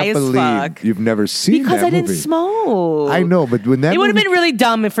were high as fuck. You've never seen because that I didn't movie. smoke. I know, but when that it would have been really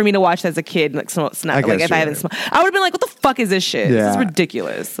dumb for me to watch that as a kid. Like, if I hadn't smoked, I would have been like, "What the fuck is this shit? Yeah. This is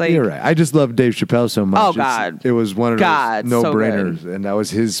ridiculous." Like, you're right. I just love Dave Chappelle so much. Oh God, it was one of those no-brainers, so and that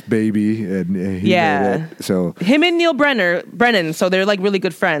was his baby, and he made it. So him and Neil Brennan, so they're like really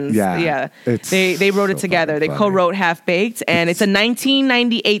good friends. Yeah. They wrote it together. They co-wrote Half Baked, and it's a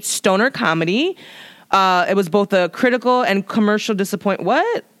 1998 stoner comedy. it was both a critical and commercial disappointment.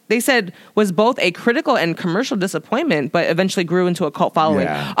 What? They said was both a critical and commercial disappointment, but eventually grew into a cult following.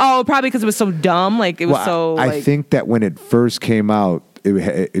 Yeah. Oh, probably because it was so dumb. Like it was so. I think that when it first came out,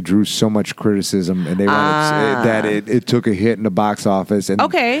 it drew so much criticism, and they wanted that it took a hit in the box office, and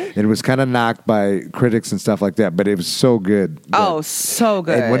it was kind of knocked by critics and stuff like that. But it was so good. So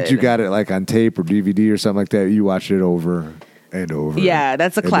good. And once you got it like on tape or DVD or something like that, you watched it over and over. Yeah,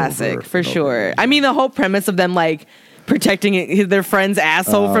 that's a classic for sure. I mean, the whole premise of them like protecting their friend's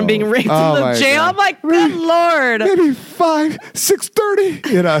asshole from being raped in the jail. God. I'm like, good Lord. Maybe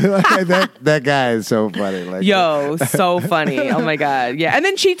 6:30. You know, that guy is so funny. Like, so funny. Oh my God. Yeah. And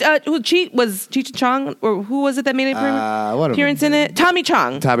then Cheech was Cheech Chong, or who was it that made an appearance in it? Tommy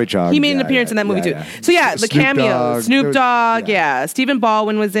Chong. He made an appearance in that movie too. So the cameos. Snoop Dogg. Stephen Ball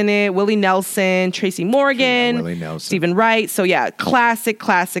was in it. Willie Nelson, Tracy Morgan, Stephen Wright. So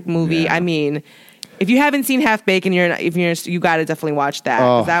classic movie. Yeah. I mean, if you haven't seen Half Baked and you got to definitely watch that.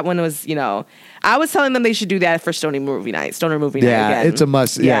 'Cause that one was, I was telling them they should do that for Stoner movie night again. Yeah, it's a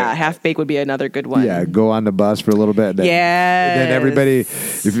must. Yeah, Half Baked would be another good one. Yeah, go on the bus for a little bit. Then everybody,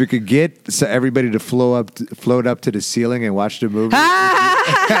 if you could get everybody to float up to the ceiling and watch the movie,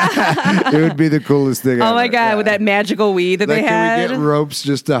 it would be the coolest thing ever. Oh my God, with that magical weed that they had. Can we get ropes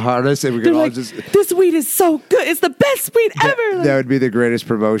just to harness and we could all just... This weed is so good. It's the best weed ever. That would be the greatest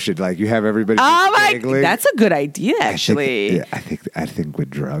promotion. Like you have everybody dangling. That's a good idea, actually. I think with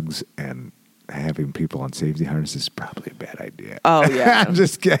drugs and having people on safety harnesses is probably a bad idea. Oh yeah, I'm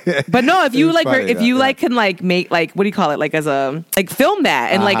just kidding. But no, if you can make like, what do you call it? Like as a film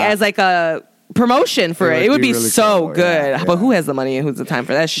that and like as like a promotion for it would be really so cool. Good. Yeah. But who has the money and who's the time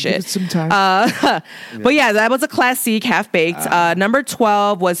for that shit? Give it some time. But yeah, that was a classic, Half Baked. Number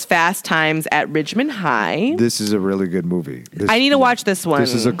 12 was Fast Times at Ridgemont High. This is a really good movie. I need to watch this one.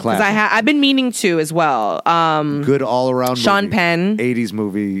 This is a classic. I've been meaning to as well. Good all around. Sean movie. Penn. 80s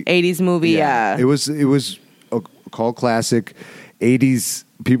movie. 80s movie. Yeah. It was a cult classic. 80s.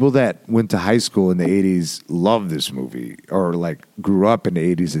 People that went to high school in the 80s love this movie, or like grew up in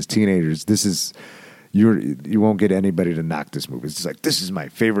the 80s as teenagers. This is you won't get anybody to knock this movie. It's like, this is my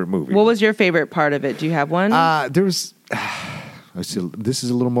favorite movie. What was your favorite part of it? Do you have one? There was. This is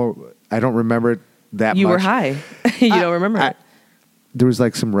a little more. I don't remember it that much. You were high. You don't remember it. There was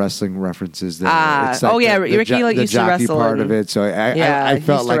like some wrestling references there. It's like Ricky used to wrestle. Part of it, so I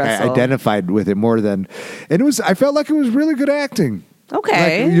felt like I identified with it more than, and it was. I felt like it was really good acting.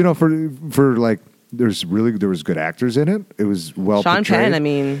 Okay, like, for like, there was good actors in it. It was well Sean portrayed. Penn, I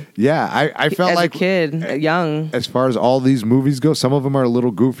mean, yeah, I felt as like a kid, young. As far as all these movies go, some of them are a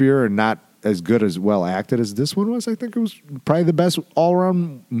little goofier and not as good as well acted as this one was. I think it was probably the best all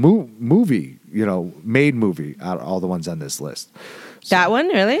around movie, made movie out of all the ones on this list. So, that one,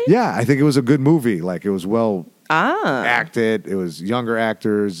 really? Yeah, I think it was a good movie. Like, it was well acted. It was younger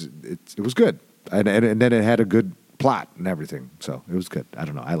actors. It was good, and then it had a good plot and everything. So it was good. I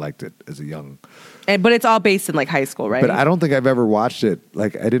don't know. I liked it as a young. But it's all based in like high school, right? But I don't think I've ever watched it.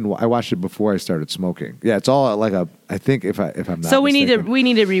 Like I watched it before I started smoking. Yeah, it's all like I think if I'm not. So we mistaken,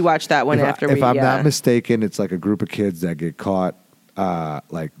 need to rewatch that one if I'm not mistaken, it's like a group of kids that get caught.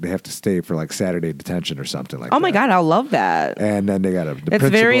 Like they have to stay for like Saturday detention or something like that. Oh my God, I love that. And then they got It's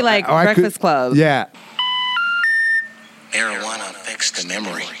very like Breakfast Club. Yeah. Marijuana affects the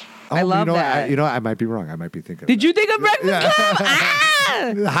memory. I love that. I might be wrong. I might be thinking. Did you think of Breakfast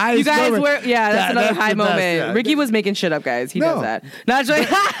Club? You guys were. Yeah, that's another high moment. Yeah. Ricky was making shit up, guys. He does that. Not just.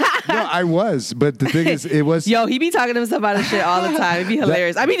 No, I was, but the thing is, it was. Yo, he be talking to himself about his shit all the time. It'd be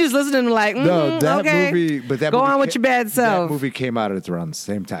hilarious. I be just listening to like, movie, but that go movie on with your bad self. That movie came out at around the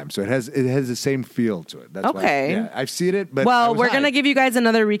same time, so it has the same feel to it. That's okay. Why, I've seen it, but we're gonna give you guys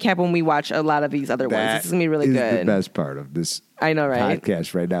another recap when we watch a lot of these other ones. This is gonna be really good. The best part of this. I know, right?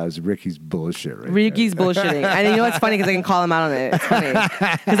 Podcast right now is Ricky's bullshit. Ricky's bullshitting, and you know what's funny because I can call him out on it. It's funny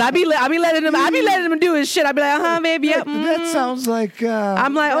because I be letting him do his shit. I be like, baby, yep. That sounds like.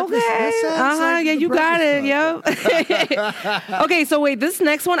 I'm like, okay, yeah, you got it, yep. Okay, so wait, this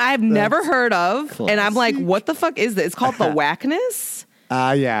next one I've never heard of, classic. And I'm like, what the fuck is this? It's called The Whackness.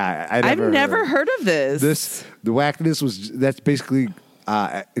 Yeah, I've never heard of this. The Whackness that's basically.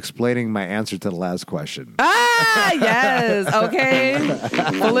 Explaining my answer to the last question. Yes. Okay.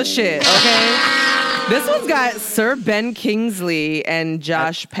 Full of shit. Okay. This one's got Sir Ben Kingsley and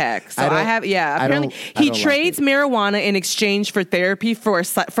Josh Peck. So apparently he trades marijuana in exchange for therapy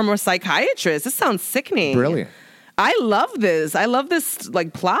from a psychiatrist. This sounds sickening. Brilliant. I love this. I love this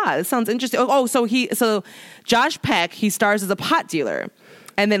like plot. It sounds interesting. So Josh Peck, he stars as a pot dealer.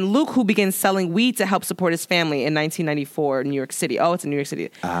 And then Luke, who begins selling weed to help support his family in 1994 in New York City. Oh, it's in New York City.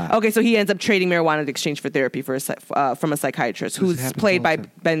 Okay, so he ends up trading marijuana in exchange for therapy from a psychiatrist who's played by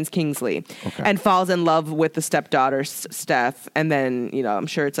Ben Kingsley, and falls in love with the stepdaughter, Steph. And then, I'm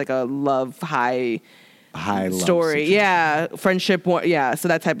sure it's like a love high story, friendship, so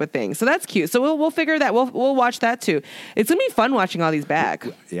that type of thing. So that's cute. So we'll figure that. We'll watch that too. It's gonna be fun watching all these back.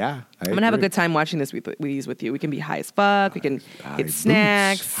 Yeah, I'm gonna have a good time watching this with you. We can be high as fuck. We can get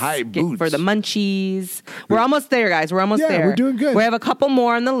snacks, for the munchies. We're almost there, guys. We're almost there. We're doing good. We have a couple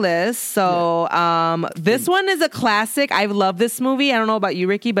more on the list. So this one is a classic. I love this movie. I don't know about you,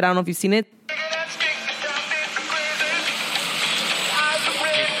 Ricky, but I don't know if you've seen it.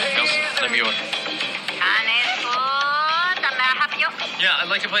 Let me order. Yeah, I'd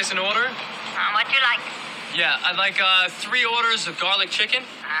like to place an order. What do you like? Yeah, I'd like 3 orders of garlic chicken.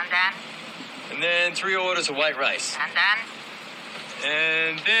 And then 3 orders of white rice.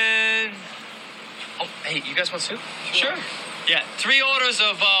 And then... Oh, hey, you guys want soup? Sure. Yeah, 3 orders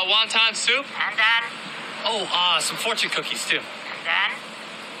of wonton soup. Oh, some fortune cookies, too.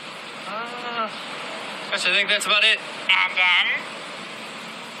 Gosh, I think that's about it.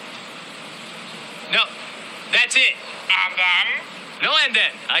 No, that's it. No, and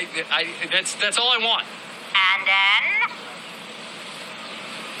then that's all I want.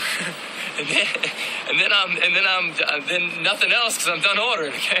 and then nothing else because I'm done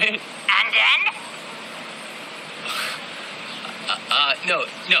ordering. Okay. No.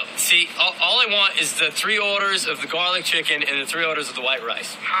 See, all I want is the 3 orders of the garlic chicken and the 3 orders of the white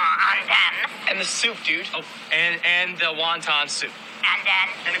rice. And the soup, dude. Oh, and the wonton soup.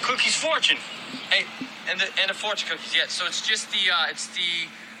 And the cookies fortune. Hey. And the fortune cookies, yeah. So it's just the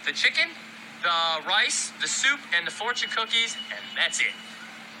chicken, the rice, the soup, and the fortune cookies, and that's it.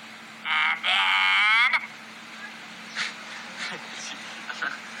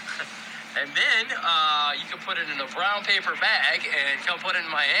 And then you can put it in a brown paper bag and come put it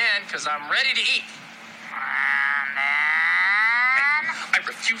in my hand because I'm ready to eat. I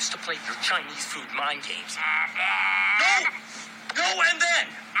refuse to play your Chinese food mind games. No, and then.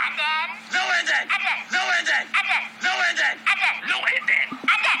 No, and then. No, and then. No, and then. No, and then. No, and then.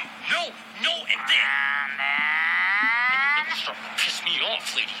 You're starting to piss me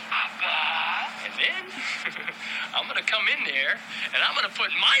off, lady. And then I'm going to come in there and I'm going to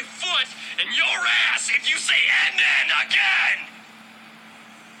put my foot in your ass if you say and then again.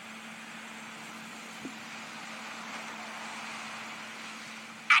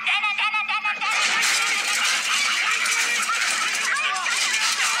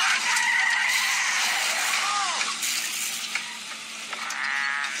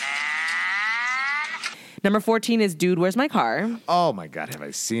 Number 14 is Dude, Where's My Car? Oh my God, have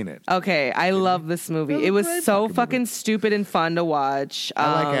I seen it? Okay, I love this movie. It was so fucking stupid and fun to watch.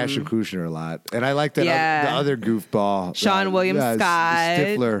 I like Ashton Kutcher a lot. And I like that the other goofball. Sean William Scott.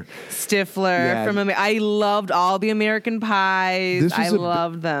 Stifler. From I loved all the American Pies. I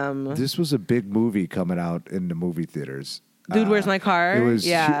loved them. This was a big movie coming out in the movie theaters. Dude, Where's My Car? It was.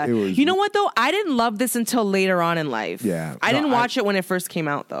 You know what, though? I didn't love this until later on in life. Yeah. I didn't watch it when it first came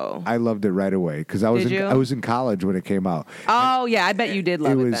out, though. I loved it right away because I was in college when it came out. Oh, yeah. I bet you did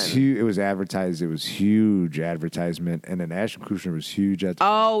love it then. It was advertised. It was huge advertisement. And then Ashton Kutcher was huge. That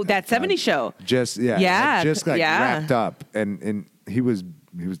 70s show. Just wrapped up. And he was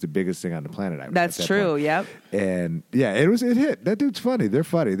the biggest thing on the planet. That's true. Point. Yep. And it hit. That dude's funny. They're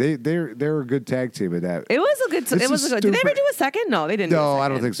funny. They're a good tag team at that. It was a good. Did they ever do a second? No, they didn't. No, I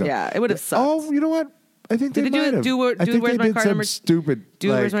don't think so. Yeah, it would have sucked. Oh, you know what? I think they might have. Dude, Where's My Car? Number stupid.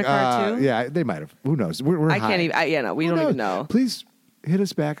 Dude, Where's My Car too? Yeah, they might have. Who knows? We're I can't even. We don't even know. Please. Hit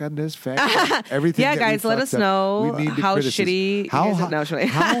us back on this fact. Everything. Yeah, guys, let us know how shitty. How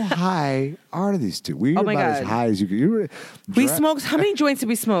high are these two? We were about as high as you could. We smoked. How many joints did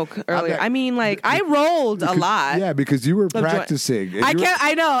we smoke earlier? I mean, I rolled a lot. Yeah, because you were practicing.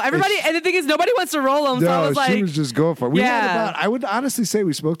 I know. Everybody, and the thing is, nobody wants to roll them. No, so I was like, she was just going for it. We had I would honestly say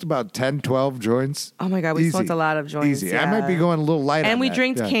we smoked about 10, 12 joints. Oh my God, we smoked a lot of joints. Easy. Yeah. I might be going a little light. And on we that.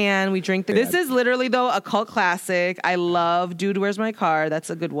 drank can. We drink. This is literally though a cult classic. I love Dude, Where's My Car? That's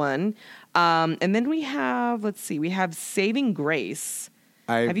a good one. And then we have, we have Saving Grace.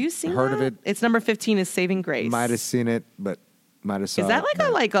 Have you seen heard of it? It's number 15 is Saving Grace. Might have seen it, but might have saw it. Is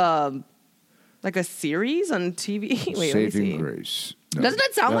that like a series on TV? Wait, Saving Grace. No. Doesn't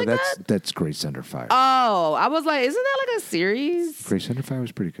that sound like that? That's Grace Under Fire. Oh, I was like, isn't that like a series? Grace Under Fire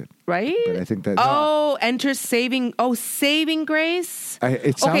was pretty good. Right? But I think that... enter Saving Grace?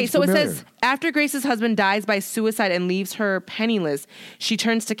 It sounds so familiar. it says, after Grace's husband dies by suicide and leaves her penniless, she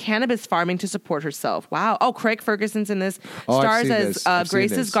turns to cannabis farming to support herself. Wow. Oh, Craig Ferguson's in this. Stars as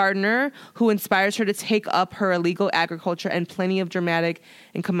Grace's gardener, who inspires her to take up her illegal agriculture, and plenty of dramatic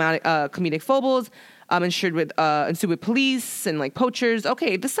and comedic foibles. Ensued with police and like poachers.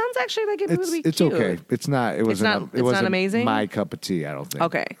 Okay, this sounds actually like it would be cute. It's okay. It's not. It wasn't amazing. My cup of tea. I don't think.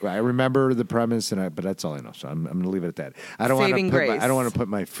 Okay. I remember the premise, but that's all I know. So I'm going to leave it at that. I don't want to put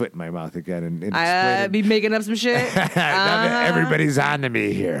my foot in my mouth again and I'd be making up some shit. Everybody's on to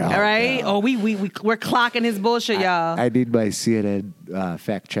me here. All right. No. We're clocking his bullshit, y'all. I need my CNN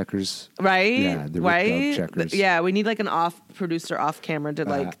fact checkers. Right. Yeah. The right. checkers. Yeah. We need like an off camera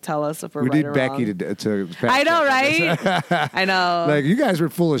to tell us if we're right or wrong. We need Becky to I know, right? I know. Like, you guys were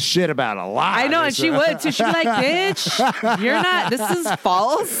full of shit about a lot. I know, and she would too. She'd be like, bitch, you're not, this is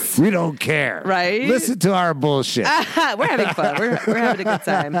false. We don't care. Right? Listen to our bullshit. We're having fun. We're having a good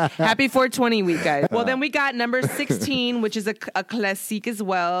time. Happy 420 week, guys. Well, then we got number 16, which is a classique as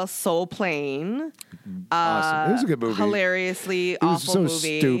well, Soul Plane. Awesome. It was a good movie. Hilariously awful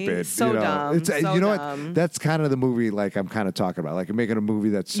movie. Stupid. So dumb. It's, so you know dumb. what? That's kind of the movie like I'm kind of talking about. Like, you're making a movie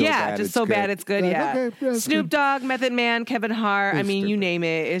that's so bad. Just so bad it's good. Like, Yeah. Okay, yeah, Snoop good. Dogg, Method Man, Kevin Hart. I mean, stupid. you name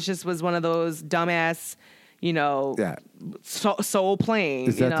it. It just was one of those dumbass, Yeah. Soul Plane.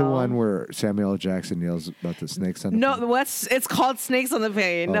 Is that the one where Samuel L. Jackson yells about the snakes on the plane? No, it's called Snakes on the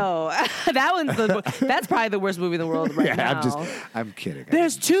Plane. No, that one's that's probably the worst movie in the world right now. I'm kidding.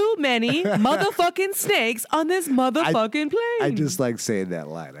 There's too many motherfucking snakes on this motherfucking plane. I just like saying that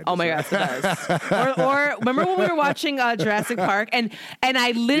line. Oh my God, it's the best. or remember when we were watching Jurassic Park and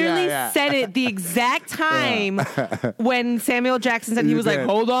I literally said it the exact time when Samuel Jackson said he was like,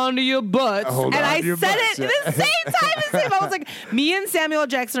 "Hold on to your butts," and I said it at the same time as him. I was like, me and Samuel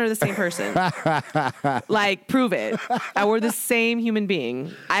Jackson are the same person. Like, prove it. We're the same human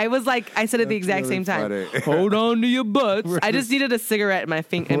being. I was like, I said it the exact same time. Hold on to your butts. I just needed a cigarette in my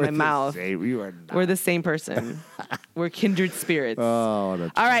mouth. We're the same person. We're kindred spirits. Oh,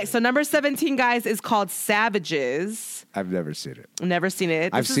 that's all right. So number 17, guys, is called Savages. I've never seen it. Never seen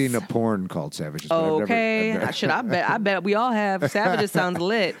it. I've seen a porn called Savages. But Okay. I bet we all have. Savages sounds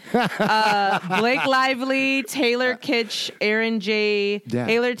lit. Blake Lively, Taylor Kitsch, Aaron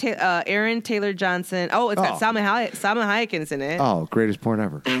Taylor Johnson. Oh, it's got Salma Hayek's in it. Oh, greatest porn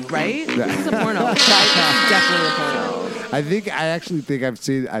ever. Right? This is a porno. Definitely a porno. I actually think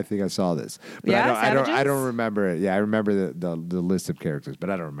I saw this. But I don't remember it. Yeah, I remember the list of characters, but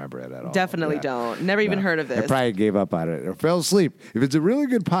I don't remember it at all. Definitely don't. Never even heard of this. I probably gave up on it or fell asleep. If it's a really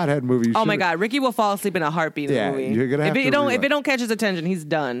good pothead movie, oh my God, Ricky will fall asleep in a heartbeat in the movie. You're gonna have if it don't catch his attention, he's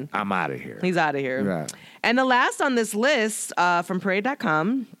done. I'm out of here. He's out of here. Yeah. And the last on this list from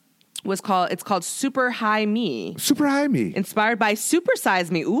Parade.com it's called Super High Me. Super High Me. Inspired by Super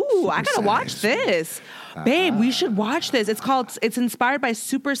Size Me. Ooh, I gotta watch this. Babe, we should watch this. It's inspired by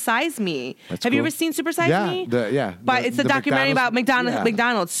Super Size Me. Have you ever seen Super Size Me? It's a documentary about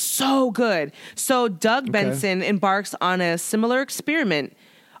McDonald's. So good. So Doug Benson embarks on a similar experiment.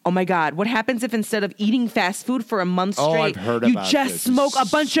 Oh my God, what happens if instead of eating fast food for a month straight, you just smoke a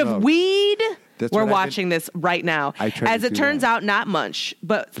bunch of weed? We're watching this right now. As it turns out, not much,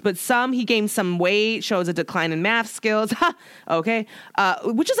 but he gained some weight, shows a decline in math skills. Okay,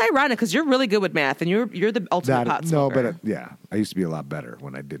 which is ironic because you're really good with math and you're the ultimate pot smoker. No, but I used to be a lot better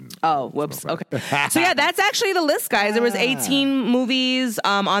when I didn't. Oh, whoops. Okay, so yeah, that's actually the list, guys. There was 18 movies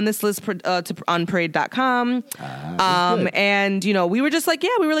on this list on Parade.com, and we were just like,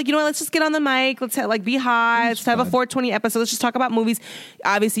 let's just get on the mic, let's be high, let's have a 420 episode, let's just talk about movies.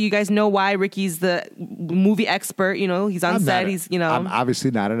 Obviously, you guys know why Ricky's the movie expert. He's on set. I'm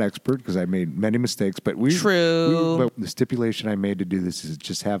obviously not an expert because I made many mistakes. But but the stipulation I made to do this is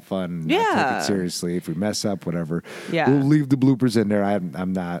just have fun. Not take it seriously. If we mess up, whatever. Yeah. We'll leave the bloopers in there.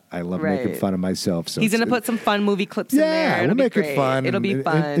 I'm not. I love making fun of myself. So he's gonna put some fun movie clips in there. We'll make it fun. It'll be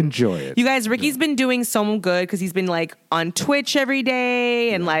fun. Enjoy it. You guys, Ricky's been doing so good because he's been on Twitch every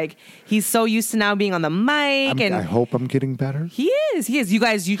day and he's so used to now being on the mic. I hope I'm getting better. He is. You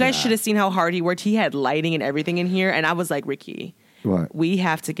guys should have seen how hard he worked. He had lighting and everything in here, and I was like, Ricky, What? We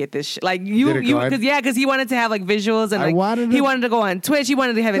have to get this shit. Like you because he wanted to have like visuals and like he wanted to go on Twitch. He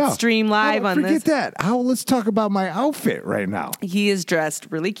wanted to have it stream live on this. Forget that. Let's talk about my outfit right now. He is dressed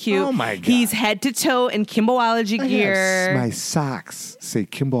really cute. Oh my God. He's head to toe in Kimboology gear. My socks say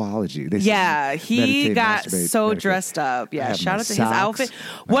Kimboology. He got so dressed up. Yeah, shout out to his outfit.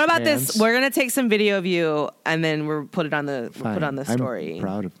 What about this? We're gonna take some video of you and then we'll put it on the story. I'm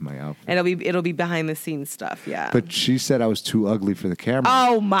proud of my outfit. And it'll be behind the scenes stuff. Yeah. But she said I was too ugly for the camera.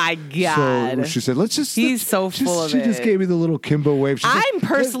 Oh my God. So she said, He's so full of it. She just gave me the little Kimbo wave. I'm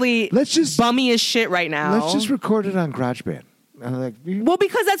personally bummy as shit right now. Let's just record it on GarageBand. I'm like, well,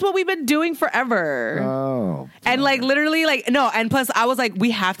 because that's what we've been doing forever. Oh. And like literally and plus I was like,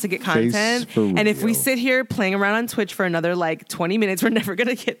 we have to get content. And if we sit here playing around on Twitch for another like 20 minutes, we're never going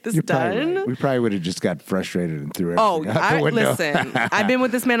to get this done. Right. We probably would have just got frustrated and threw everything out the window. Listen, I've been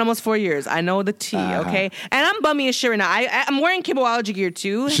with this man almost 4 years. I know the tea, okay? And I'm bummy as shit right now. I'm wearing Kimboology gear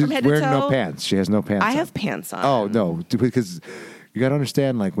too. She's from head to wearing toe. no pants. She has no pants I have pants on. Oh, no. Because you got to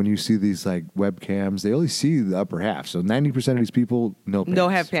understand, like, when you see these, like, webcams, they only see the upper half. So 90% of these people, no pants.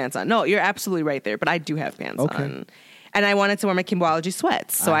 Don't have pants on. No, you're absolutely right there. But I do have pants on. And I wanted to wear my Kimboology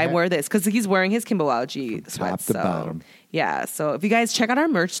sweats. So I wear this because he's wearing his Kimboology sweats. Top to bottom. Yeah. So if you guys check out our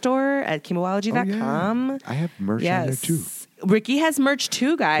merch store at Kimboology.com. I have merch on there, too. Ricky has merch,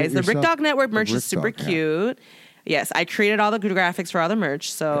 too, guys. The Rick Dog Network merch is super cute. Yes, I created all the graphics for all the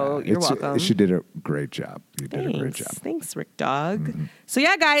merch, so you're welcome. She did a great job. You did a great job. Thanks, Rick Dog. Mm-hmm. So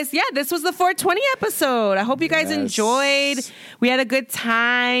yeah, guys, this was the 420 episode. I hope you guys enjoyed. We had a good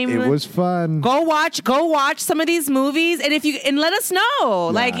time. It was fun. Go watch some of these movies, and let us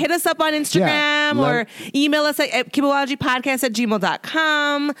know. Like, hit us up on Instagram or email us at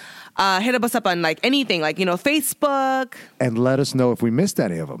kimboologypodcast@gmail.com. Hit us up on like anything, like Facebook, and let us know if we missed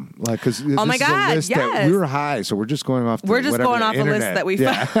any of them. Like, because oh my God, that we were high, so we're just going off. We're just going off a list that we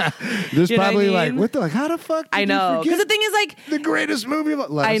found. There's probably like, what the like? How the fuck? I know, because the thing is like the greatest movie.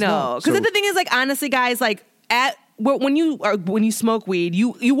 I know, because the thing is like, honestly, guys, like when you smoke weed,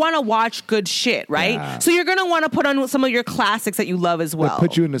 you want to watch good shit, right? Yeah. So you're gonna want to put on some of your classics that you love as well.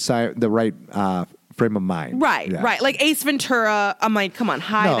 Put you in the right frame of mind. Right. Like Ace Ventura. I'm like, come on,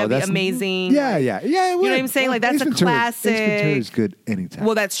 that'd be amazing. Yeah. You know what I'm saying? Like, that's a classic. Ace Ventura is good anytime.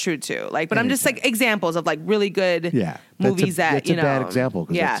 Well, that's true too. Like, but I'm just like examples of like really good movies that's a bad example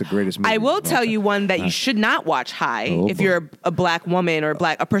because that's the greatest movie. I will tell you one that you should not watch high if you're a black woman or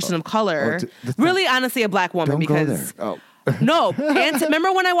a person of color. Really, honestly, a black woman because. No,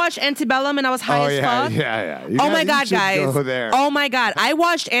 remember when I watched Antebellum and I was high as fuck? Yeah. Oh my God, guys! Oh my God, I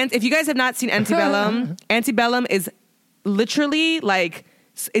watched if you guys have not seen Antebellum, Antebellum is literally like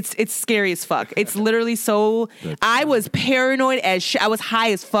it's scary as fuck. It's literally so. I was paranoid as shit. I was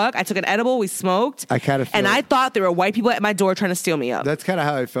high as fuck. I took an edible. We smoked. I thought there were white people at my door trying to steal me up. That's kind of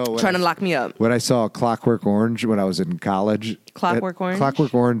how I felt. Trying to lock me up. When I saw Clockwork Orange when I was in college. Clockwork Orange?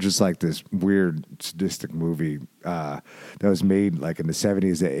 Clockwork Orange is like this weird sadistic movie that was made like in the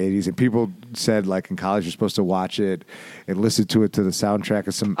 70s and 80s. And people said like in college you're supposed to watch it and listen to it to the soundtrack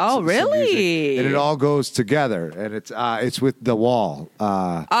of some really? Some music. And it all goes together. And it's with The Wall.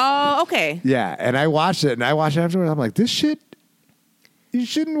 Okay. Yeah. And I watched it afterwards. I'm like, this shit. You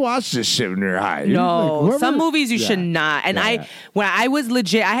shouldn't watch this shit when you're high. No, like, some movies you should not. And when I was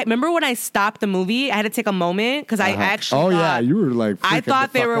legit, I remember when I stopped the movie, I had to take a moment because I actually thought, you were like, I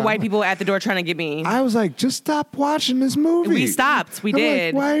thought there were white people at the door trying to get me. I was like, just stop watching this movie. We stopped. We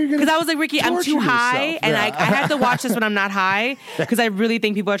did. Like, why are you gonna? Because I was like, Ricky, I'm too high, and I have to watch this when I'm not high because I really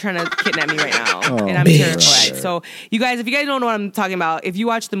think people are trying to kidnap me right now, and I'm terrified. So if you guys don't know what I'm talking about, if you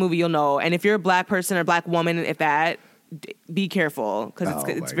watch the movie, you'll know. And if you're a black person or black woman, be careful because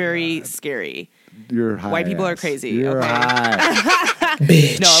it's very scary. You're high. White people are crazy. You're high.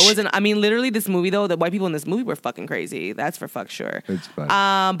 Bitch. No, it wasn't. I mean, literally, this movie though, the white people in this movie were fucking crazy. That's for fuck sure. It's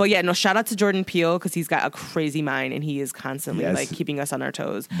fun. But yeah, no. Shout out to Jordan Peele because he's got a crazy mind and he is constantly like keeping us on our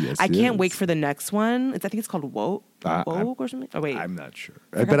toes. Yes, I can't wait for the next one. I think it's called Woke or something. Oh wait, I'm not sure.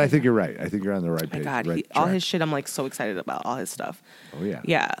 But I think you're right. I think you're on the right page. Oh my God, all his shit. I'm like so excited about all his stuff. Oh yeah.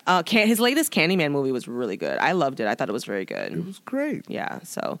 Yeah. His latest Candyman movie was really good. I loved it. I thought it was very good. It was great. Yeah.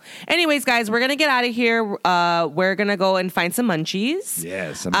 So, anyways, guys, we're gonna get out of here. We're gonna go and find some munchies.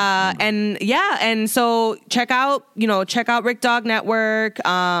 Yes. And so check out Rick Dog Network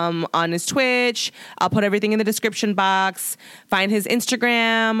on his Twitch. I'll put everything in the description box. Find his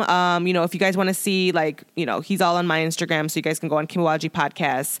Instagram. If you guys want to see, he's all on my Instagram, so you guys can go on Kimboology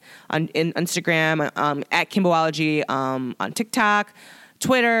Podcast in Instagram, at Kimboology on TikTok.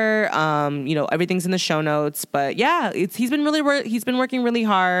 Twitter. Everything's in the show notes. But yeah, he's been working really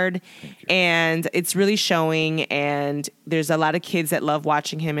hard, and it's really showing. And there's a lot of kids that love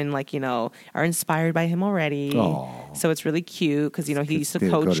watching him and are inspired by him already. Aww. So it's really cute because he used to They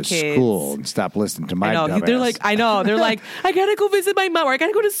coach go to kids. school and stop listening to my dumbass. They're like, I gotta go visit my mom, or I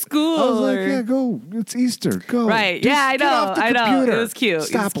gotta go to school. I was like, yeah, go. It's Easter. Go. Right. Just yeah, I get off the know. computer. It was cute.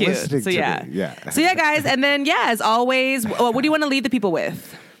 Stop listening to me. Yeah. So yeah, guys. And then, as always, what do you want to leave the people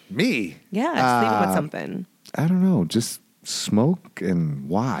with? Me? Yeah, just leave them with something. I don't know. Just smoke and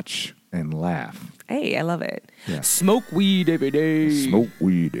watch and laugh. Hey, I love it. Yeah. Smoke weed every day. Smoke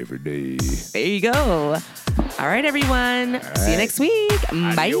weed every day. There you go. All right, everyone. All right. See you next week.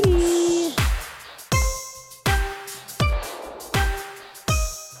 Adios. Bye.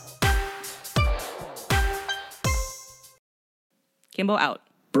 Kimbo out.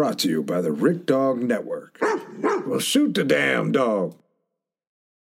 Brought to you by the Rick Dog Network. Well, shoot the damn dog.